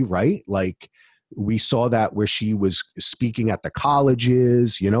celebrity, right? Like, we saw that where she was speaking at the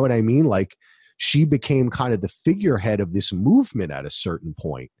colleges, you know what I mean? Like, she became kind of the figurehead of this movement at a certain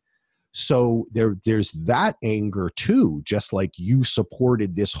point. So there's that anger too, just like you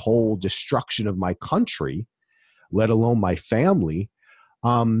supported this whole destruction of my country, let alone my family.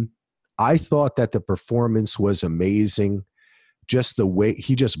 I thought that the performance was amazing. Just the way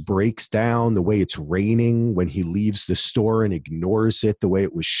he just breaks down, the way it's raining when he leaves the store and ignores it, the way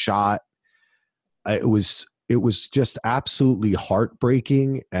it was shot. It was just absolutely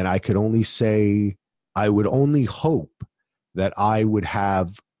heartbreaking. And I could only say, I would only hope that I would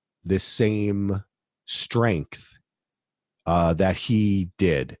have the same strength that he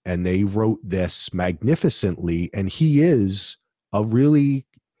did. And they wrote this magnificently. And he's a really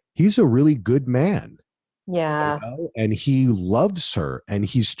good man. Yeah. And he loves her and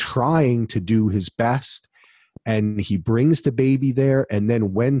he's trying to do his best, and he brings the baby there. And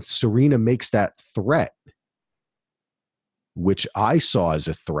then when Serena makes that threat, which I saw as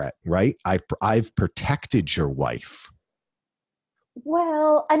a threat, right? I've protected your wife.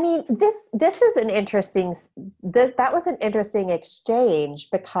 Well, I mean, this is an interesting that was an interesting exchange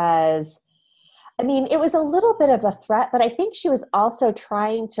because I mean, it was a little bit of a threat, but I think she was also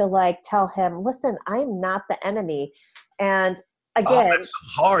trying to like tell him, listen, I'm not the enemy. And Oh, again, that's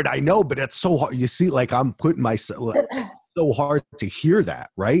so hard. I know, but it's so hard. You see, like I'm putting myself so hard to hear that,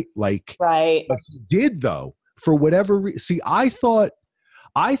 right? Like, right. but he did though, for whatever reason. See, I thought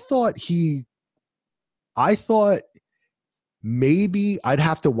maybe I'd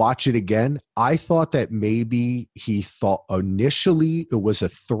have to watch it again. I thought that maybe he thought initially it was a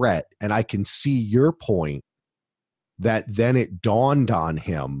threat, and I can see your point that then it dawned on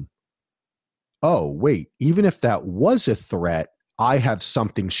him, oh, wait, even if that was a threat, I have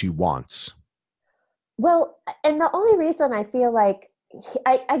something she wants. Well, and the only reason I feel like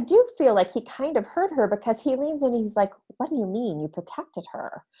I do feel like he kind of hurt her because he leans in and he's like, what do you mean you protected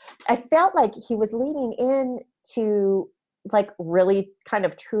her? I felt like he was leaning in to like really kind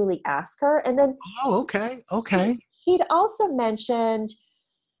of truly ask her. And then Oh, okay. he'd also mentioned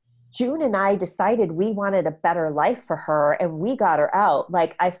June and I decided we wanted a better life for her and we got her out.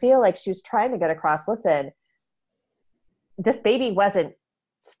 Like, I feel like she was trying to get across, listen, this baby wasn't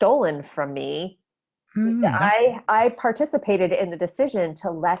stolen from me. I participated in the decision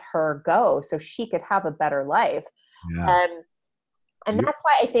to let her go so she could have a better life. Yeah. And that's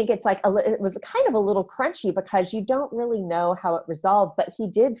why I think it's like it was kind of a little crunchy because you don't really know how it resolved, but he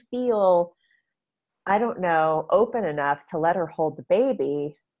did feel, I don't know, open enough to let her hold the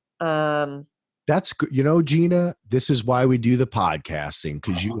baby. That's good. You know, Gina, this is why we do the podcasting,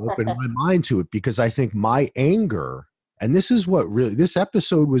 because you opened my mind to it, because I think my anger, and this is what really, this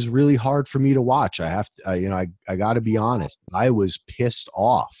episode was really hard for me to watch. I have to, I got to be honest. I was pissed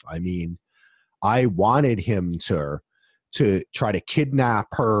off. I mean, I wanted him to try to kidnap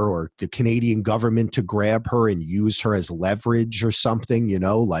her, or the Canadian government to grab her and use her as leverage or something,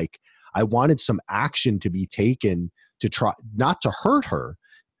 like I wanted some action to be taken to try not to hurt her,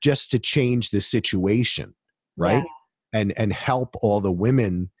 just to change the situation, right? Yeah. And help all the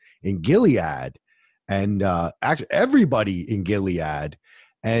women in Gilead and everybody in Gilead.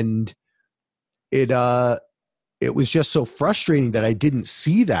 And it was just so frustrating that I didn't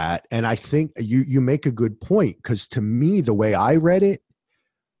see that. And I think you make a good point, because to me, the way I read it,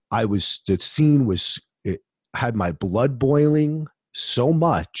 the scene it had my blood boiling so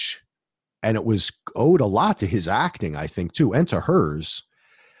much, and it was owed a lot to his acting, I think, too, and to hers,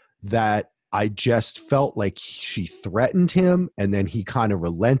 that I just felt like she threatened him, and then he kind of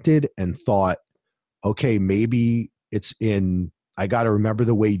relented and thought, okay, maybe I got to remember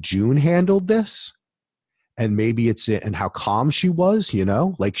the way June handled this, and maybe it's and how calm she was,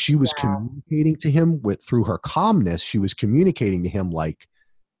 like she was communicating to him through her calmness. She was communicating to him like,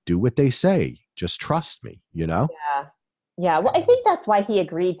 do what they say, just trust me, Yeah. Yeah. Well, I think that's why he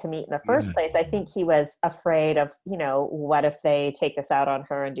agreed to meet in the first place. I think he was afraid of, what if they take this out on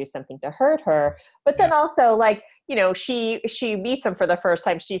her and do something to hurt her? But then also, like, she meets him for the first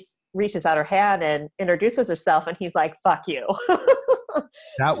time. She reaches out her hand and introduces herself, and he's like, fuck you.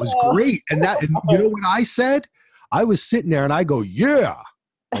 That was great. And you know what I said? I was sitting there and I go, yeah.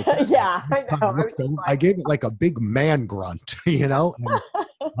 Like, yeah, I know. I gave it like a big man grunt, And I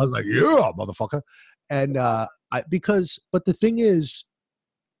was like, yeah, motherfucker. And but the thing is,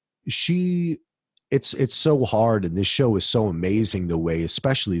 it's so hard, and this show is so amazing the way,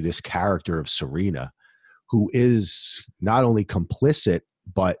 especially this character of Serena, who is not only complicit,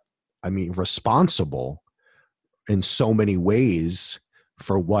 but I mean, responsible in so many ways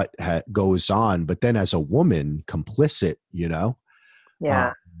for what goes on. But then as a woman, complicit,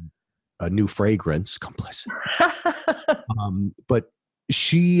 Yeah. A new fragrance, complicit. But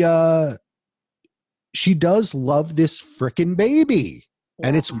she does love this frickin' baby. Yeah.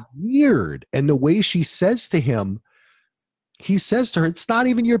 And it's weird. And the way she says to him, he says to her, it's not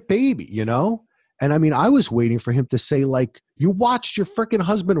even your baby, And I mean, I was waiting for him to say, like, you watched your frickin'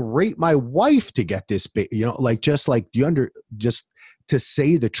 husband rape my wife to get this baby, just to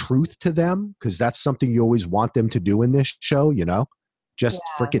say the truth to them, because that's something you always want them to do in this show, just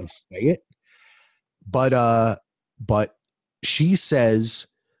frickin' say it. But she says,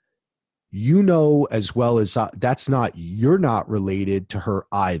 as well as you're not related to her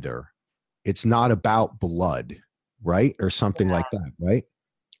either. It's not about blood, right? Or something like that, right?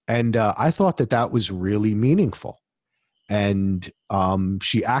 And I thought that was really meaningful. And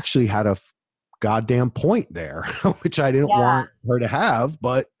she actually had a goddamn point there, which I didn't Yeah. want her to have.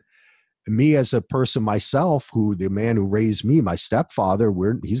 But me as a person myself, who the man who raised me, my stepfather,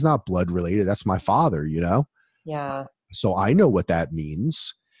 he's not blood related. That's my father, you know? Yeah. So I know what that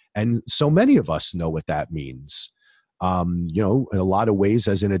means. And so many of us know what that means. You know, in a lot of ways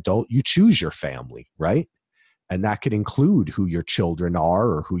as an adult, you choose your family, right? And that could include who your children are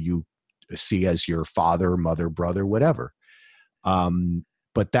or who you see as your father, mother, brother, whatever.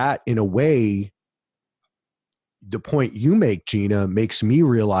 But that, in a way, the point you make, Gina, makes me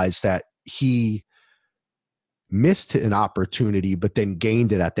realize that he missed an opportunity, but then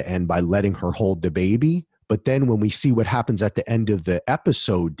gained it at the end by letting her hold the baby. But then when we see what happens at the end of the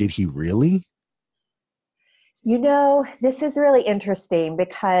episode, did he really? You know, this is really interesting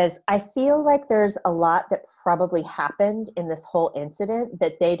because I feel like there's a lot that probably happened in this whole incident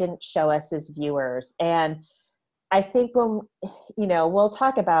that they didn't show us as viewers. And I think when, you know, we'll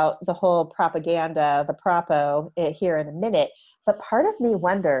talk about the whole propaganda, the propo here in a minute, but part of me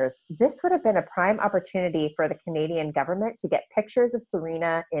wonders, this would have been a prime opportunity for the Canadian government to get pictures of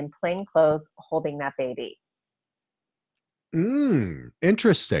Serena in plain clothes holding that baby.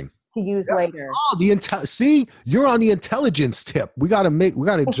 Interesting. To use later. Oh, see, you're on the intelligence tip. We got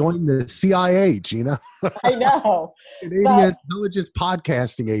to join the CIA, Gina. I know. Canadian Intelligence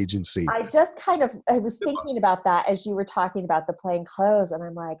Podcasting Agency. I was thinking about that as you were talking about the plain clothes, and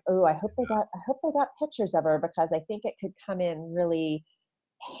I'm like, oh, I hope they got pictures of her because I think it could come in really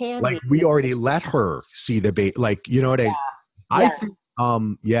handy. Like we already let her see the baby. Like, you know what I think,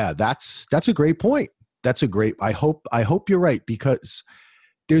 that's a great point. I hope you're right, because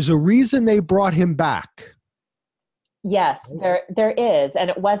there's a reason they brought him back. Yes, there is. And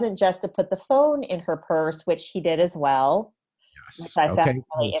it wasn't just to put the phone in her purse, which he did as well, which I found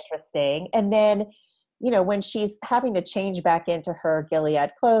really interesting. And then, you know, when she's having to change back into her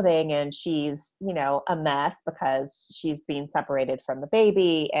Gilead clothing and she's, you know, a mess because she's being separated from the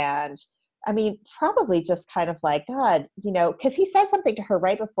baby. And I mean, probably just kind of like, God, you know, because he said something to her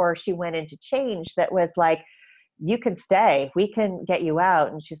right before she went into change that was like, you can stay, we can get you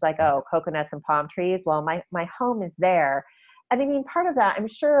out. And she's like, oh, coconuts and palm trees. Well, my home is there. And I mean, part of that, I'm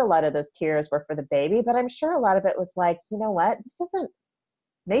sure a lot of those tears were for the baby, but I'm sure a lot of it was like, you know what,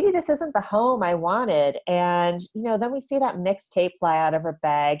 maybe this isn't the home I wanted. And, you know, then we see that mixtape fly out of her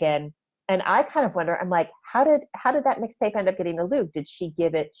bag. And I kind of wonder, I'm like, how did that mixtape end up getting to Luke? Did she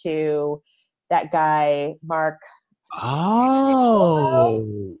give it to that guy, Mark? Oh,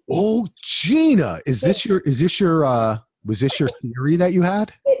 Gina, was this your theory that you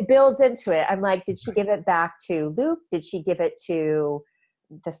had? It builds into it. I'm like, did she give it back to Luke? Did she give it to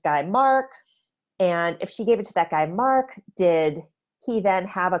this guy, Mark? And if she gave it to that guy, Mark, did he then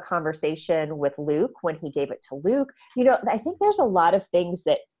have a conversation with Luke when he gave it to Luke? You know, I think there's a lot of things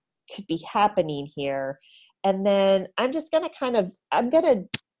that could be happening here. And then I'm just going to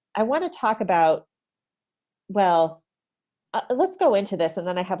I want to talk about, well, let's go into this, and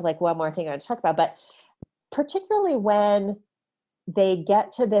then I have like one more thing I want to talk about. But particularly when they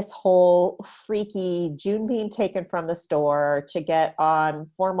get to this whole freaky June being taken from the store to get on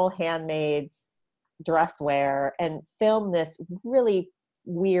formal Handmaid's dress wear and film this really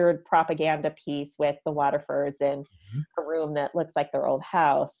weird propaganda piece with the Waterfords in a room that looks like their old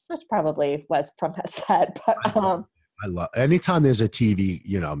house, which probably was from that set. But I love anytime there's a TV,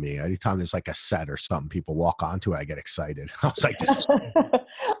 you know me, anytime there's like a set or something, people walk onto it, I get excited. I was like, this is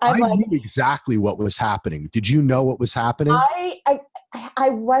I knew exactly what was happening. Did you know what was happening? I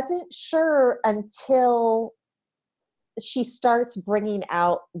wasn't sure until she starts bringing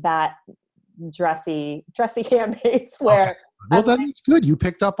out that dressy Handmaid's wear. Okay. Well, then it's good. You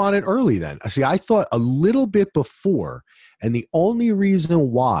picked up on it early then. See, I thought a little bit before, and the only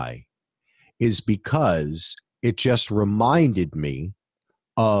reason why is because it just reminded me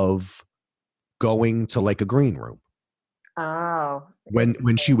of going to like a green room. Oh.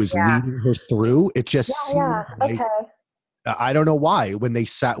 When she was leading her through, it just seemed like, I don't know why. When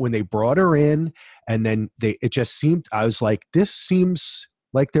they brought her in, and then it just seemed, I was like, this seems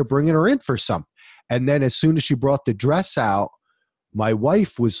like they're bringing her in for something. And then as soon as she brought the dress out, my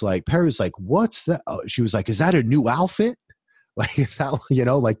wife was like, Perry was like, what's that? She was like, is that a new outfit? Like, is that, you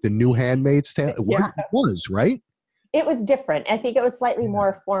know, like the new Handmaid's Tale? It was, right? It was different. I think it was slightly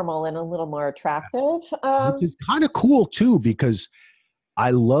more formal and a little more attractive. Which is kind of cool too, because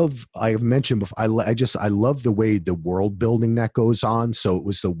I've mentioned before, I love the way the world building that goes on. So it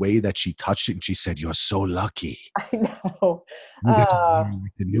was the way that she touched it and she said, you're so lucky. I know. You get to wear,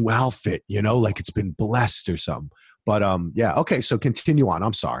 like, the new outfit, you know, like it's been blessed or something. But okay, so continue on.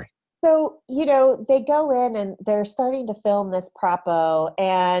 I'm sorry. So, you know, they go in and they're starting to film this propo,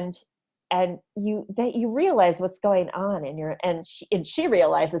 and and you realize what's going on, and she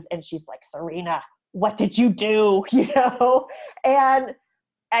realizes, and she's like, Serena, what did you do? And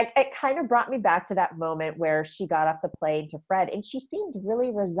it kind of brought me back to that moment where she got off the plane to Fred, and she seemed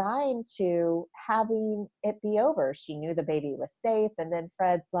really resigned to having it be over. She knew the baby was safe, and then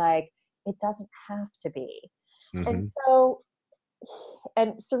Fred's like, it doesn't have to be. And so,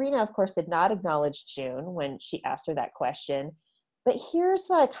 and Serena, of course, did not acknowledge June when she asked her that question. But here's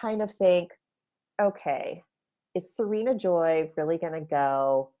what I kind of think, okay, is Serena Joy really going to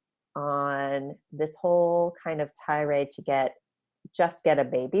go on this whole kind of tirade to just get a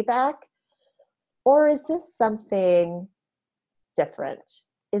baby back? Or is this something different?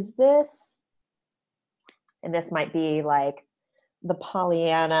 Is this, and this might be like the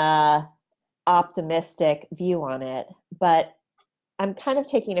Pollyanna optimistic view on it, but I'm kind of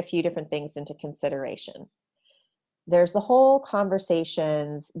taking a few different things into consideration. There's the whole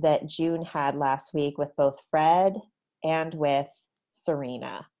conversations that June had last week with both Fred and with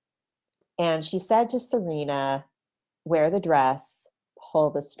Serena. And she said to Serena, wear the dress,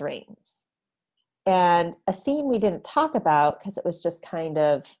 pull the strings. And a scene we didn't talk about because it was just kind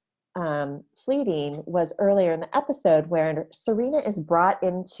of fleeting was earlier in the episode where Serena is brought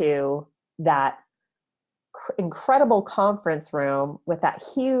into that incredible conference room with that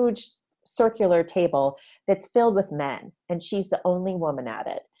huge circular table that's filled with men, and she's the only woman at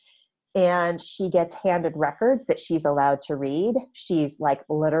it. And she gets handed records that she's allowed to read. She's like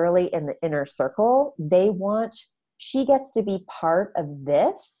literally in the inner circle. She gets to be part of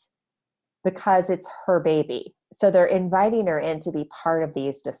this because it's her baby. So they're inviting her in to be part of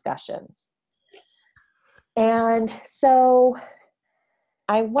these discussions. And so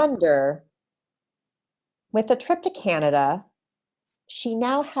I wonder, with the trip to Canada, she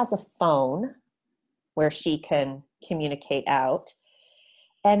now has a phone where she can communicate out.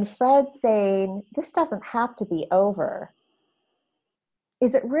 And Fred saying, this doesn't have to be over.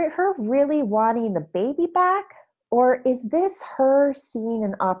 Is it her really wanting the baby back? Or is this her seeing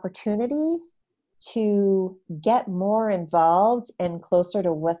an opportunity to get more involved and closer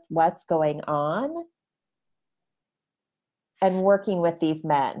to what's going on and working with these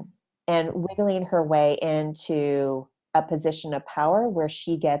men and wiggling her way into a position of power where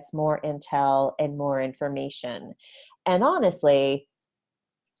she gets more intel and more information? And honestly,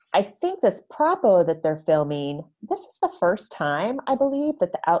 I think this propo that they're filming, this is the first time, I believe,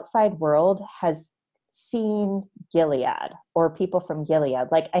 that the outside world has seen Gilead or people from Gilead.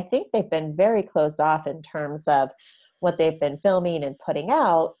 Like, I think they've been very closed off in terms of what they've been filming and putting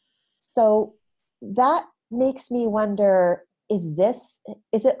out. So that makes me wonder,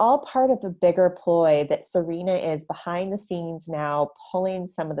 is it all part of a bigger ploy that Serena is behind the scenes now pulling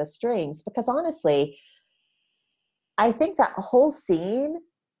some of the strings? Because honestly, I think that whole scene,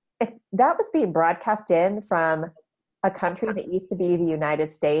 if that was being broadcast in from a country that used to be the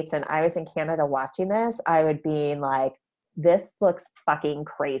United States and I was in Canada watching this, I would be like, this looks fucking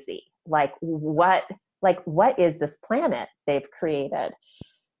crazy. Like what is this planet they've created?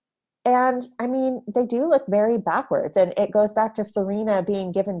 And I mean, they do look very backwards, and it goes back to Serena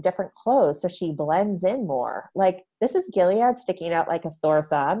being given different clothes so she blends in more. Like, this is Gilead sticking out like a sore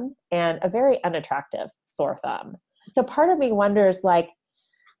thumb, and a very unattractive sore thumb. So part of me wonders, like,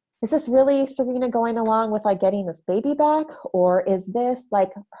 is this really Serena going along with like getting this baby back? Or is this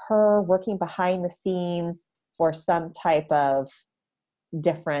like her working behind the scenes for some type of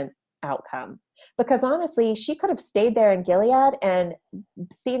different outcome? Because honestly, she could have stayed there in Gilead and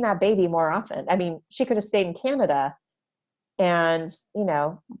seen that baby more often. I mean, she could have stayed in Canada and,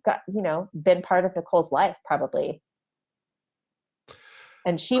 been part of Nicole's life probably.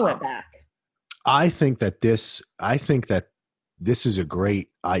 And she went back. I think that this is a great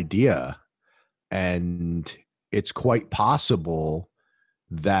idea, and it's quite possible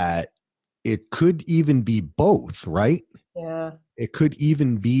that it could even be both, right? Yeah. It could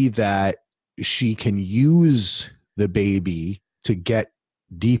even be that she can use the baby to get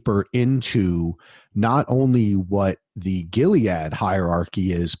deeper into not only what the Gilead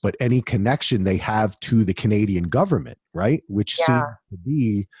hierarchy is, but any connection they have to the Canadian government, right? Which seems to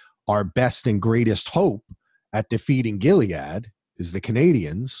be our best and greatest hope at defeating Gilead is the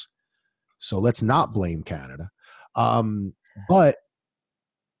Canadians. So let's not blame Canada. But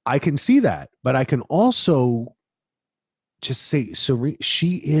I can see that. But I can also just say,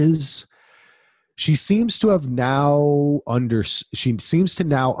 she seems to now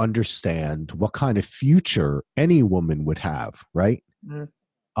understand what kind of future any woman would have, right?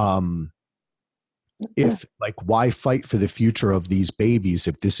 Mm-hmm. If like, why fight for the future of these babies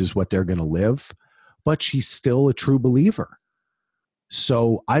if this is what they're going to live? But she's still a true believer.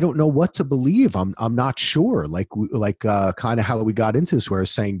 So I don't know what to believe. I'm not sure. Kind of how we got into this, where I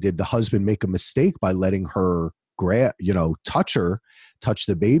was saying, did the husband make a mistake by letting her touch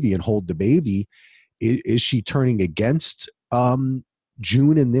the baby and hold the baby? Is she turning against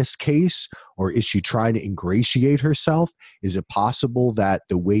June in this case, or is she trying to ingratiate herself? Is it possible that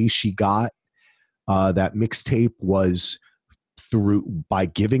the way she got that mixtape was by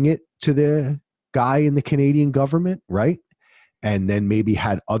giving it to the guy in the Canadian government, right? And then maybe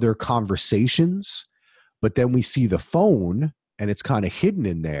had other conversations, but then we see the phone and it's kind of hidden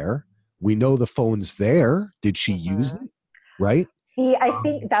in there. We know the phone's there. Did she use it? Right? See, I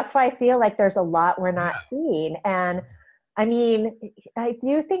think that's why I feel like there's a lot we're not seeing. And I mean, I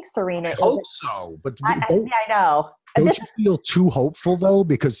do think Serena I hope so, but I know. Don't you feel too hopeful though,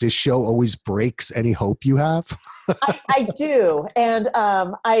 because this show always breaks any hope you have? I do. And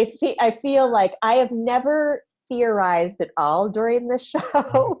I feel like I have never theorized at all during this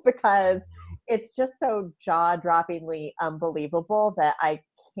show because it's just so jaw-droppingly unbelievable that I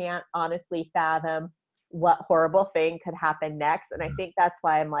can't honestly fathom what horrible thing could happen next. And I think that's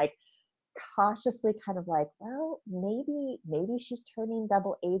why I'm like cautiously kind of like, well, maybe she's turning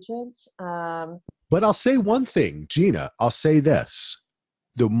double agent. But I'll say one thing, Gina. I'll say this: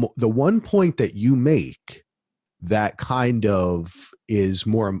 the one point that you make that kind of is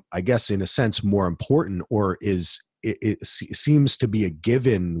more, I guess, in a sense, more important, or it seems to be a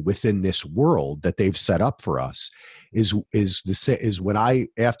given within this world that they've set up for us, is when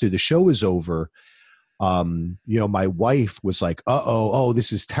after the show is over, my wife was like, oh,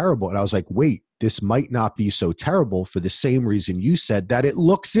 this is terrible. And I was like, wait, this might not be so terrible for the same reason you said, that it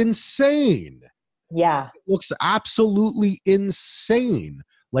looks insane. Yeah. It looks absolutely insane.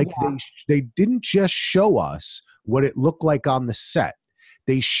 Like they didn't just show us what it looked like on the set.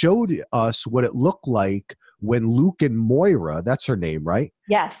 They showed us what it looked like when Luke and Moira, that's her name, right?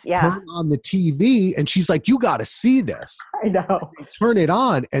 Yes, yeah. Turn on the TV and she's like, you got to see this. I know. They turn it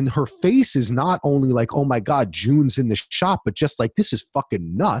on and her face is not only like, oh my God, June's in the shop, but just like, this is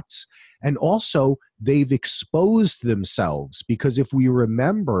fucking nuts. And also they've exposed themselves, because if we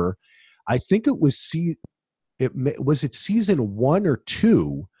remember, I think it was season 1 or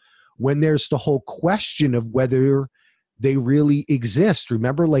 2 when there's the whole question of whether they really exist.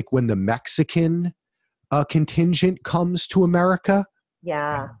 Remember, like when the Mexican contingent comes to America?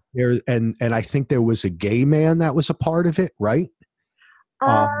 Yeah. And I think there was a gay man that was a part of it, right?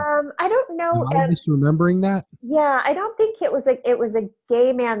 I don't know. Am I misremembering that? Yeah, I don't think it was a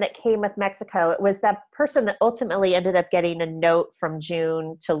gay man that came with Mexico. It was that person that ultimately ended up getting a note from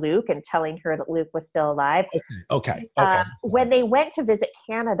June to Luke and telling her that Luke was still alive. Okay. When they went to visit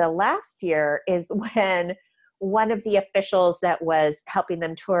Canada last year is when one of the officials that was helping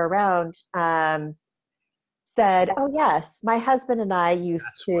them tour around said, oh yes, my husband and I used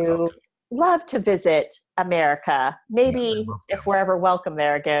to love to visit America. Maybe if we're ever welcome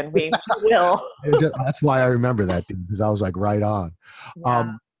there again, we will. That's why I remember that, because I was like, right on.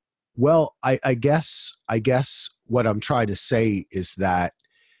 Yeah. Well, I guess what I'm trying to say is that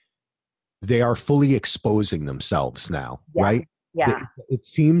they are fully exposing themselves now, right? Yeah. It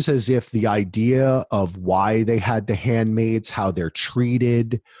seems as if the idea of why they had the handmaids, how they're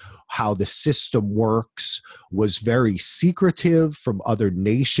treated, how the system works, was very secretive from other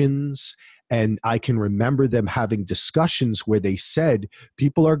nations. And I can remember them having discussions where they said,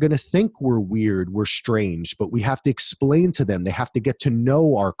 people are going to think we're weird, we're strange, but we have to explain to them. They have to get to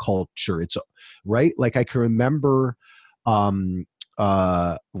know our culture. It's right. Like I can remember Ralph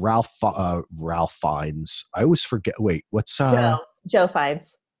Fiennes. I always forget. Wait, what's Joe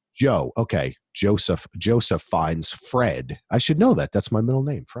Fiennes. Joe. Okay. Joseph Fiennes Fred. I should know that. That's my middle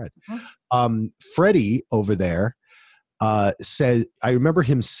name, Fred. Freddie over there said, I remember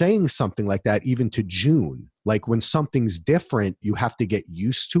him saying something like that even to June. Like when something's different, you have to get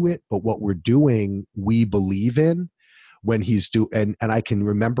used to it. But what we're doing, we believe in. When he's and I can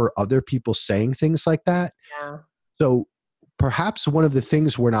remember other people saying things like that. Yeah. So perhaps one of the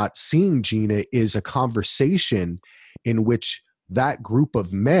things we're not seeing, Gina, is a conversation in which that group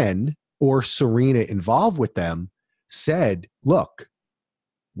of men, or Serena involved with them, said, look,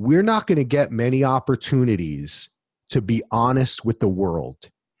 we're not going to get many opportunities to be honest with the world.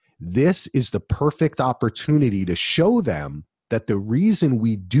 This is the perfect opportunity to show them that the reason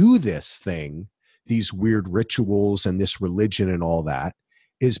we do this thing, these weird rituals and this religion and all that,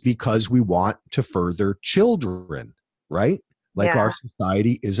 is because we want to further children, right? Like our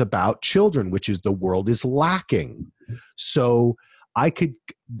society is about children, which is the world is lacking. So I could,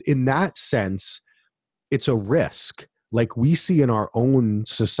 in that sense, it's a risk. Like we see in our own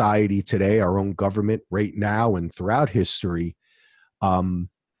society today, our own government right now and throughout history,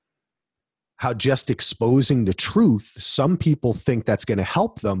 how just exposing the truth, some people think that's going to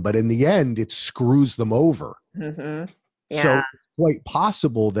help them, but in the end, it screws them over. Yeah. So quite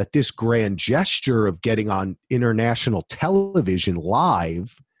possible that this grand gesture of getting on international television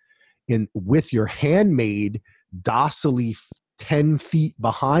live with your handmaid docilely 10 feet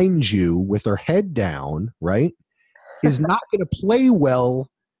behind you with her head down, right, is not going to play well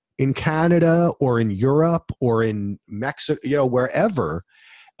in Canada or in Europe or in Mexico, wherever.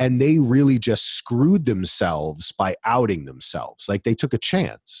 And they really just screwed themselves by outing themselves. Like they took a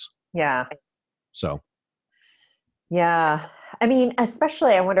chance. Yeah. So. Yeah. I mean,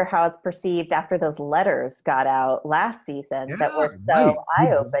 especially I wonder how it's perceived after those letters got out last season that were so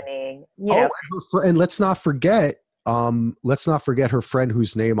eye-opening. And let's not forget her friend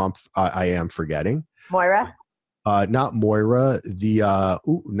whose name I am forgetting. Moira? Not Moira.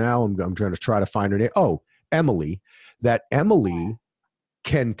 Now I'm trying to find her name. Oh, Emily. That Emily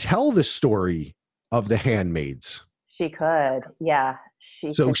can tell the story of the handmaids. She could. Yeah.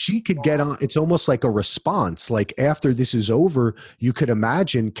 She could get on. It's almost like a response. Like after this is over, you could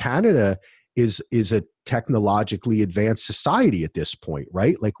imagine Canada is a technologically advanced society at this point,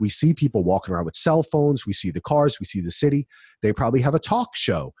 right? Like we see people walking around with cell phones. We see the cars. We see the city. They probably have a talk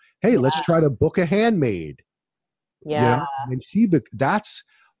show. Hey, let's try to book a handmaid. Yeah. And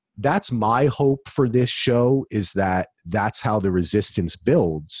that's my hope for this show, is that that's how the resistance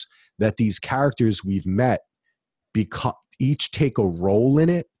builds, that these characters we've met each take a role in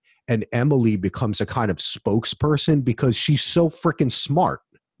it, and Emily becomes a kind of spokesperson because she's so freaking smart.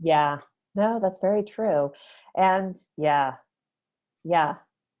 Yeah. No, that's very true. And yeah.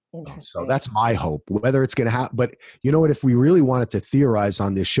 Interesting. So that's my hope. Whether it's going to happen, but you know what? If we really wanted to theorize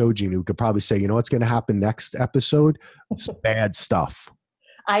on this show, Gina, we could probably say, you know what's going to happen next episode? It's bad stuff.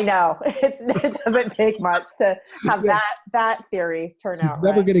 I know. It doesn't take much to have that theory turn out.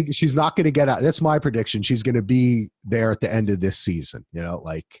 She's not going to get out. That's my prediction. She's going to be there at the end of this season. Yeah.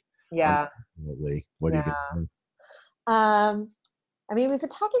 Unfortunately. What are you going to do? I mean, we've been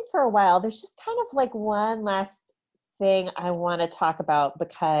talking for a while. There's just kind of like one last thing I want to talk about,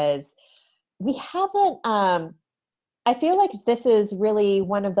 because we haven't I feel like this is really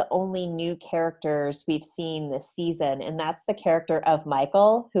one of the only new characters we've seen this season, and that's the character of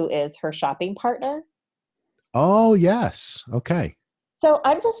Michael, who is her shopping partner. Oh, yes. Okay. So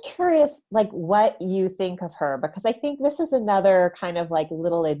I'm just curious, like, what you think of her, because I think this is another kind of like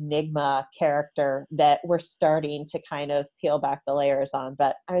little enigma character that we're starting to kind of peel back the layers on.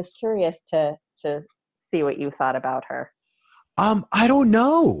 But I was curious to see what you thought about her. I don't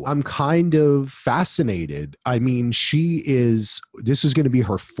know. I'm kind of fascinated. I mean, this is going to be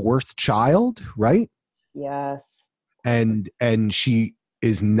her fourth child, right? Yes. And she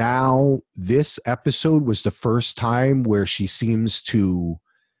is now, this episode was the first time where she seems to,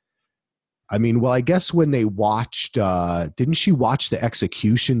 I mean, well, I guess when they watched, didn't she watch the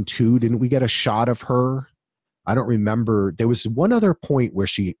execution too? Didn't we get a shot of her? I don't remember. There was one other point where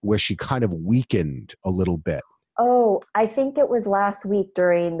she kind of weakened a little bit. Oh, I think it was last week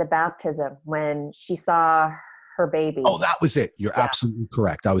during the baptism when she saw her baby. Oh, that was it. You're absolutely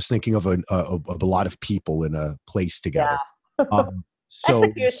correct. I was thinking of a lot of people in a place together. Yeah.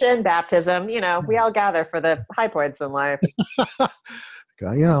 Execution, baptism, we all gather for the high points in life.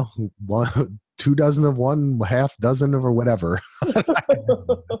 2 dozen of one, half dozen of or whatever.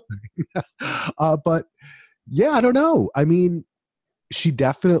 But yeah, I don't know. I mean, she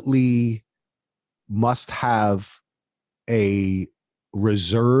definitely must have a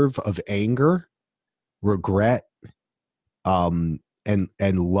reserve of anger, regret, and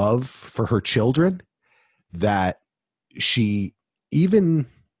love for her children, that she,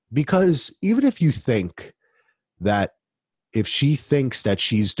 because even if you think that, if she thinks that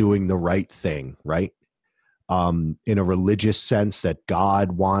she's doing the right thing, right? In a religious sense, that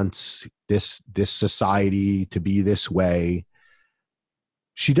God wants this society to be this way,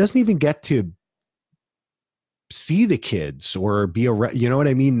 she doesn't even get to see the kids or be you know what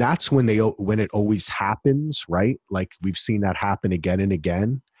I mean? That's when it always happens, right? Like we've seen that happen again and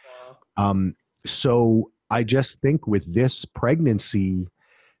again. So I just think with this pregnancy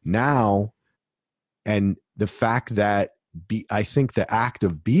now, and the fact that I think the act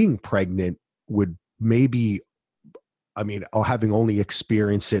of being pregnant would maybe, I mean, having only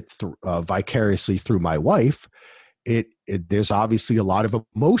experienced it vicariously through my wife, there's obviously a lot of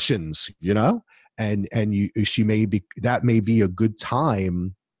emotions, and that may be a good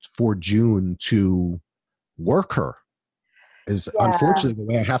time for June to work her. Unfortunately the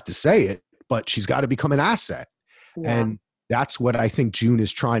way I have to say it, but she's got to become an asset. Yeah. And that's what I think June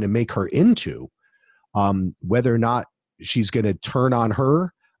is trying to make her into. Whether or not she's going to turn on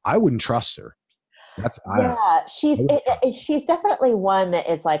her, I wouldn't trust her. Yeah, she's definitely one that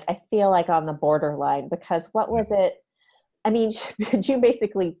is like, I feel like on the borderline, because what was it? I mean, you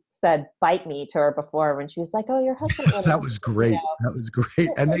basically said "bite me" to her before when she was like, "Oh, your husband." That was great. That was great.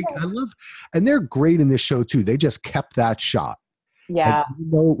 And and they're great in this show too. They just kept that shot. Yeah. And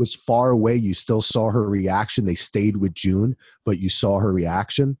even though it was far away, you still saw her reaction. They stayed with June, but you saw her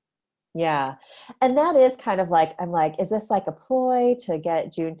reaction. Yeah. And that is kind of like, I'm like, is this like a ploy to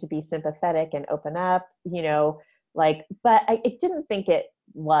get June to be sympathetic and open up, but I didn't think it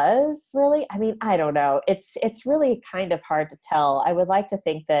was really. I mean, I don't know. It's really kind of hard to tell. I would like to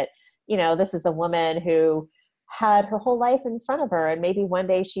think that, this is a woman who had her whole life in front of her, and maybe one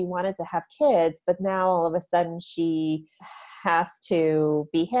day she wanted to have kids, but now all of a sudden she has to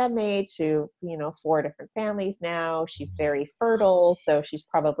be handmaid to, 4 different families now. She's very fertile, so she's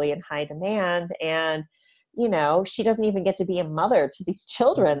probably in high demand. And, she doesn't even get to be a mother to these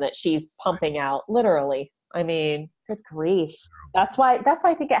children that she's pumping out, literally. I mean, good grief. That's why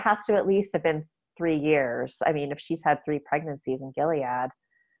I think it has to at least have been 3 years. I mean, if she's had 3 pregnancies in Gilead.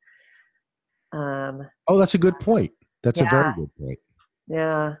 Oh, that's a good point. That's a very good point.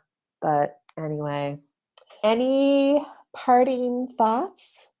 Yeah. But anyway, any parting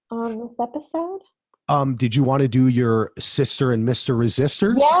thoughts on this episode? Did you want to do your sister and Mr.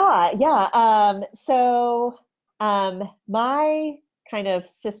 Resistors? Yeah. So my kind of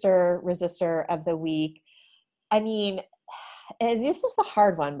sister resistor of the week, I mean, and this was a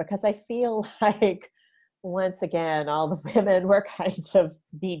hard one because I feel like once again, all the women were kind of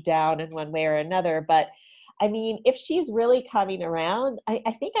beat down in one way or another. But I mean, if she's really coming around,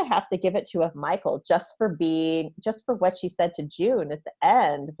 I think I have to give it to Michael just for what she said to June at the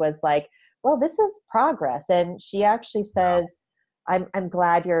end was like, well, this is progress. And she actually says, I'm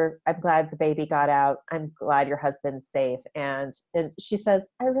glad the baby got out. I'm glad your husband's safe. And she says,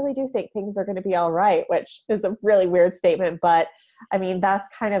 I really do think things are going to be all right, which is a really weird statement. But I mean, that's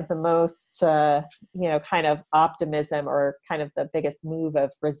kind of the most, kind of optimism or kind of the biggest move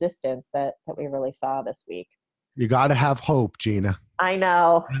of resistance that we really saw this week. You got to have hope, Gina. I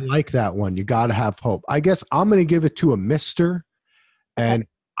know. I like that one. You got to have hope. I guess I'm going to give it to a Mr. And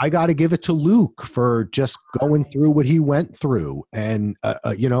I got to give it to Luke for just going through what he went through. And,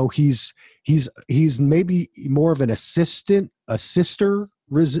 he's maybe more of an assist,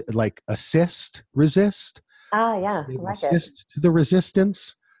 resist. Ah, yeah. I like assist to the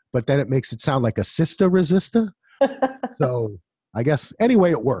resistance, but then it makes it sound like a sister resista. So I guess anyway,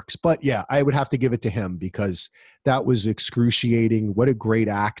 it works. But yeah, I would have to give it to him because that was excruciating. What a great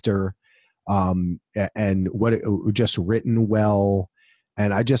actor. And just written well.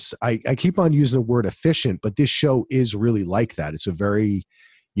 And I keep on using the word efficient, but this show is really like that. It's a very,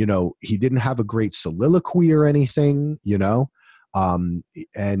 he didn't have a great soliloquy or anything,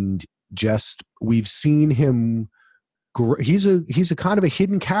 and just we've seen him. He's a kind of a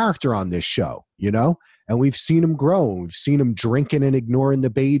hidden character on this show, and we've seen him grow. We've seen him drinking and ignoring the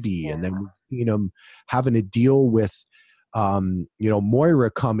baby, and then we've seen him having to deal with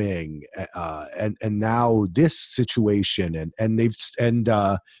Moira coming, and now this situation, and it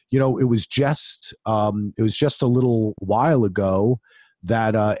was just a little while ago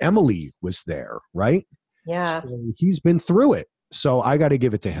that Emily was there, right? Yeah. So he's been through it, so I got to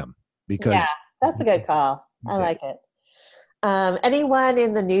give it to him because that's a good call. I like it. Anyone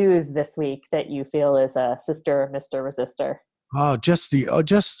in the news this week that you feel is a sister, Mr. Resistor? Oh, just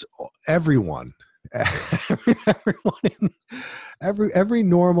everyone. Every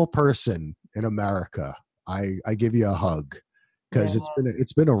normal person in America, I give you a hug because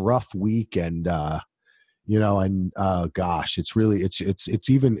it's been a rough week, and gosh, it's really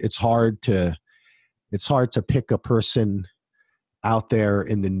it's hard to pick a person out there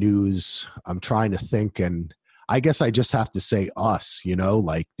in the news. I'm trying to think, and I guess I just have to say us,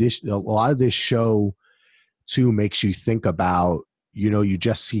 like this, a lot of this show too makes you think about, you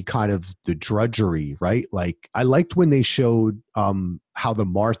just see kind of the drudgery, right? Like I liked when they showed how the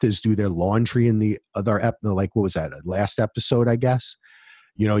Marthas do their laundry in the other like what was that, last episode, I guess.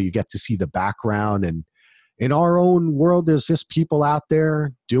 You get to see the background, and in our own world there's just people out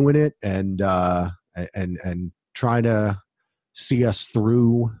there doing it and trying to see us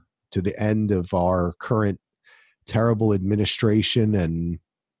through to the end of our current terrible administration and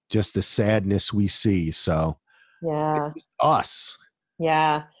just the sadness we see. So yeah, us.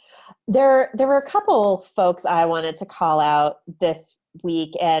 Yeah. There were a couple folks I wanted to call out this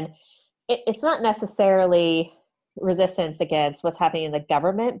week, and it's not necessarily resistance against what's happening in the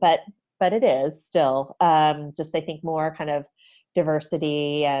government, but it is still just, I think, more kind of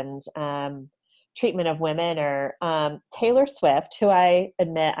diversity and treatment of women, or Taylor Swift, who I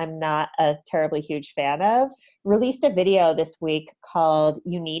admit I'm not a terribly huge fan of, released a video this week called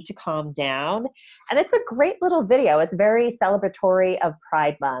You Need to Calm Down. And it's a great little video. It's very celebratory of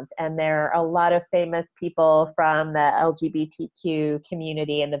Pride Month. And there are a lot of famous people from the LGBTQ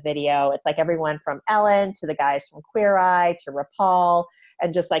community in the video. It's like everyone from Ellen to the guys from Queer Eye to RuPaul,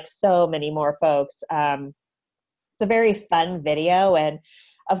 and just like so many more folks. It's a very fun video. And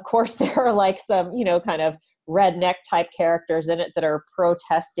of course, there are like some, kind of redneck type characters in it that are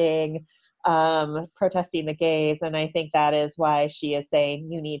protesting the gays. And I think that is why she is saying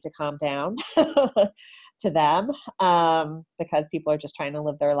you need to calm down to them, because people are just trying to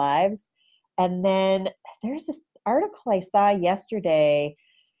live their lives. And then there's this article I saw yesterday,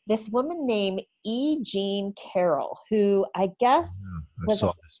 this woman named E. Jean Carroll, who I guess I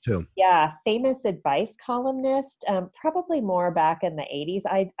saw this too. Yeah, famous advice columnist, probably more back in the 80s.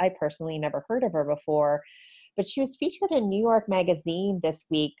 I personally never heard of her before, but she was featured in New York Magazine this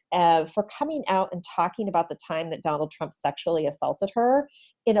week for coming out and talking about the time that Donald Trump sexually assaulted her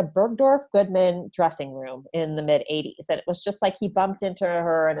in a Bergdorf Goodman dressing room in the mid 80s. And it was just like he bumped into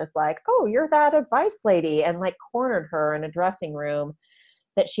her and is like, oh, you're that advice lady, and like cornered her in a dressing room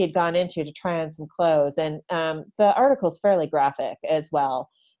that she had gone into to try on some clothes. And the article is fairly graphic as well.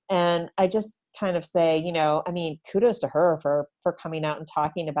 And I just kind of say, kudos to her for coming out and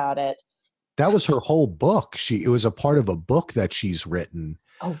talking about it. That was her whole book. It was a part of a book that she's written.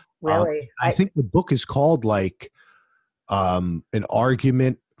 Oh, really? I think the book is called like an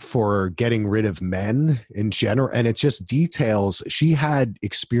argument for getting rid of men in general. And it just details, she had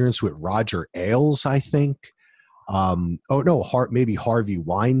experience with Roger Ailes, I think. Maybe Harvey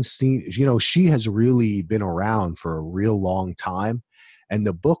Weinstein. She has really been around for a real long time. And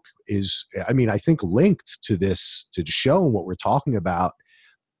the book is, I think linked to this, to the show and what we're talking about,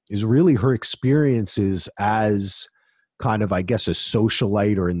 is really her experiences as kind of, I guess, a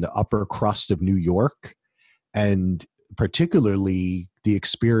socialite or in the upper crust of New York. And particularly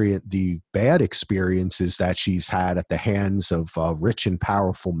the bad experiences that she's had at the hands of rich and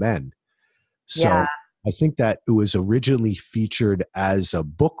powerful men. So yeah. I think that it was originally featured as a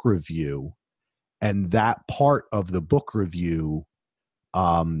book review, and that part of the book review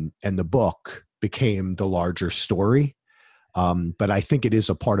and the book became the larger story. But I think it is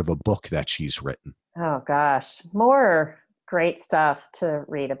a part of a book that she's written. Oh gosh, more great stuff to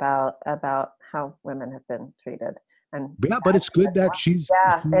read about how women have been treated. And yeah, but it's good that she's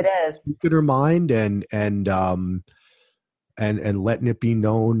it is speaking her mind and letting it be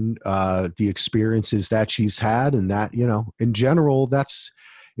known the experiences that she's had, and that, in general that's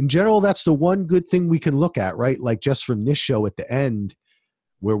the one good thing we can look at, right? Like just from this show at the end,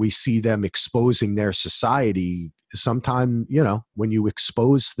 where we see them exposing their society. Sometime, when you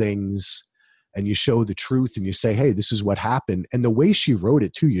expose things and you show the truth and you say, hey, this is what happened. And the way she wrote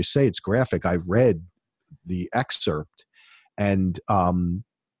it too, you say it's graphic. I've read the excerpt, and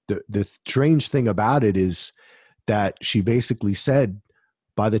the strange thing about it is that she basically said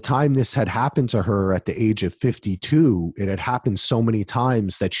by the time this had happened to her at the age of 52, it had happened so many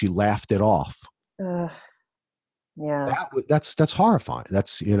times that she laughed it off. Yeah, that's horrifying.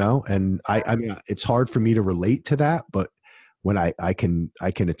 That's, and I mean, it's hard for me to relate to that, but when I can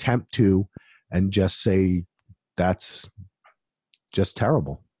attempt to, and just say that's just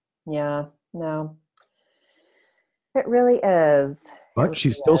terrible. Yeah, no, it really is. But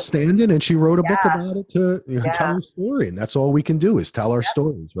she's still standing, and she wrote a book about it to tell her story, and that's all we can do is tell our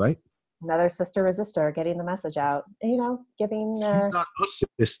stories, right? Another sister resistor, getting the message out. Giving. She's not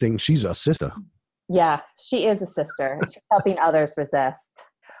assisting; she's a sister. Yeah, she is a sister. She's helping others resist.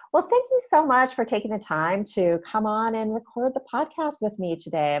 Well, thank you so much for taking the time to come on and record the podcast with me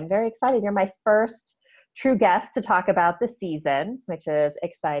today. I'm very excited. You're my first true guest to talk about the season, which is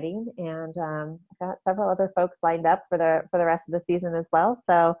exciting. And I've got several other folks lined up for the rest of the season as well.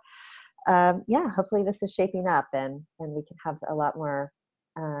 So hopefully this is shaping up and we can have a lot more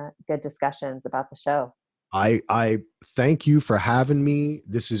good discussions about the show. I thank you for having me.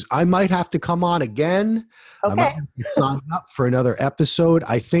 I might have to come on again. Okay. I might have to sign up for another episode.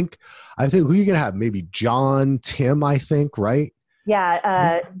 I think who are you going to have? Maybe John, Timm, I think, right?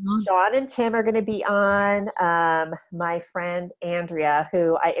 Yeah. John and Timm are going to be on. My friend Andrea,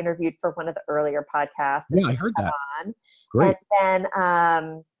 who I interviewed for one of the earlier podcasts. Yeah, I heard that. On. Great. And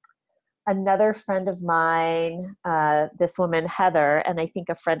then another friend of mine, this woman, Heather, and I think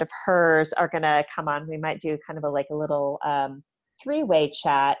a friend of hers are going to come on. We might do kind of a little three-way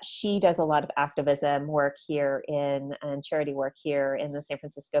chat. She does a lot of activism work here and charity work here in the San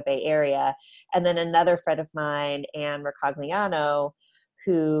Francisco Bay Area. And then another friend of mine, Anne Mercogliano,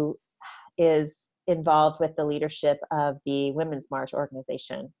 who is involved with the leadership of the Women's March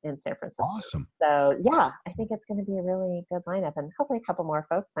organization in San Francisco. Awesome. So yeah, I think it's going to be a really good lineup, and hopefully a couple more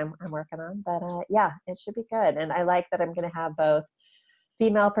folks I'm working on. But yeah, it should be good. And I like that I'm going to have both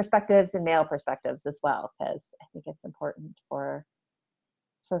female perspectives and male perspectives as well, because I think it's important for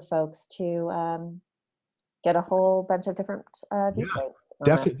folks to get a whole bunch of different viewpoints.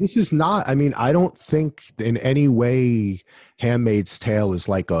 Definitely. This is not, I mean, I don't think in any way Handmaid's Tale is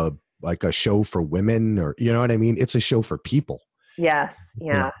like a show for women, or, you know what I mean? It's a show for people. Yes.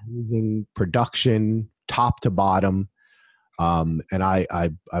 Yeah. Amazing production, top to bottom. And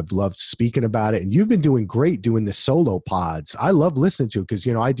I've loved speaking about it, and you've been doing great doing the solo pods. I love listening to it because,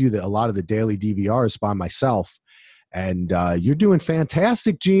 you know, I do a lot of the daily DVRs by myself, and you're doing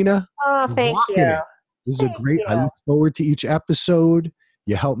fantastic, Gina. Oh, thank you. This is a great, I look forward to each episode.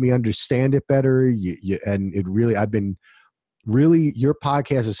 You help me understand it better. And it really, your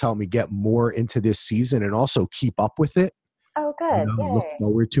podcast has helped me get more into this season and also keep up with it. Oh, good. Look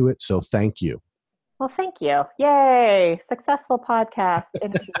forward to it. So thank you. Well, thank you. Yay. Successful podcast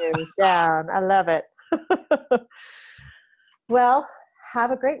interview down. I love it. Well, have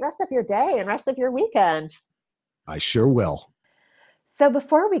a great rest of your day and rest of your weekend. I sure will. So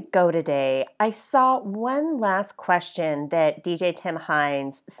before we go today, I saw one last question that DJ Timm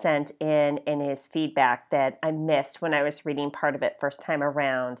Hines sent in his feedback that I missed when I was reading part of it first time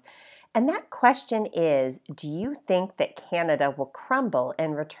around. And that question is, do you think that Canada will crumble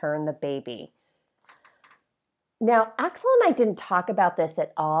and return the baby? Now, Axel and I didn't talk about this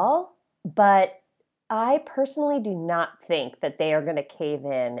at all, but I personally do not think that they are going to cave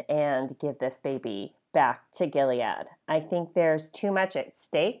in and give this baby back to Gilead. I think there's too much at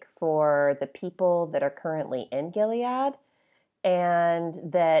stake for the people that are currently in Gilead, and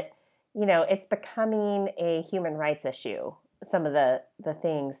that, you know, it's becoming a human rights issue. Some of the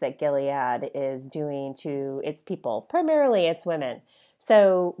things that Gilead is doing to its people, primarily its women.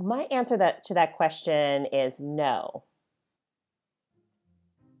 So my answer to that question is no.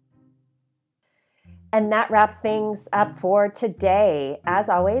 And that wraps things up for today. As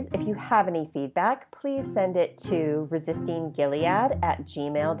always, if you have any feedback, please send it to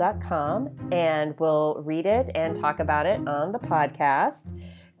resistinggilead@gmail.com, and we'll read it and talk about it on the podcast.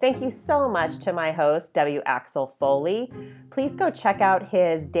 Thank you so much to my host, W Axel Foley. Please go check out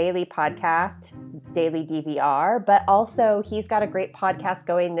his daily podcast, Daily DVR, but also he's got a great podcast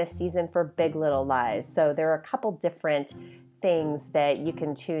going this season for Big Little Lies. So there are a couple different things that you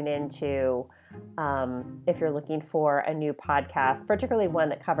can tune into if you're looking for a new podcast, particularly one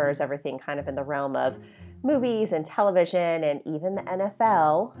that covers everything kind of in the realm of movies and television and even the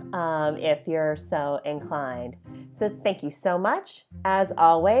NFL, if you're so inclined. So thank you so much. As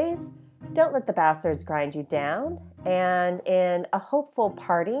always, don't let the bastards grind you down. And in a hopeful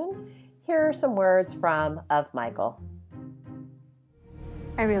parting, here are some words from Of Michael.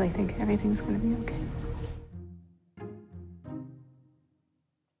 I really think everything's going to be okay.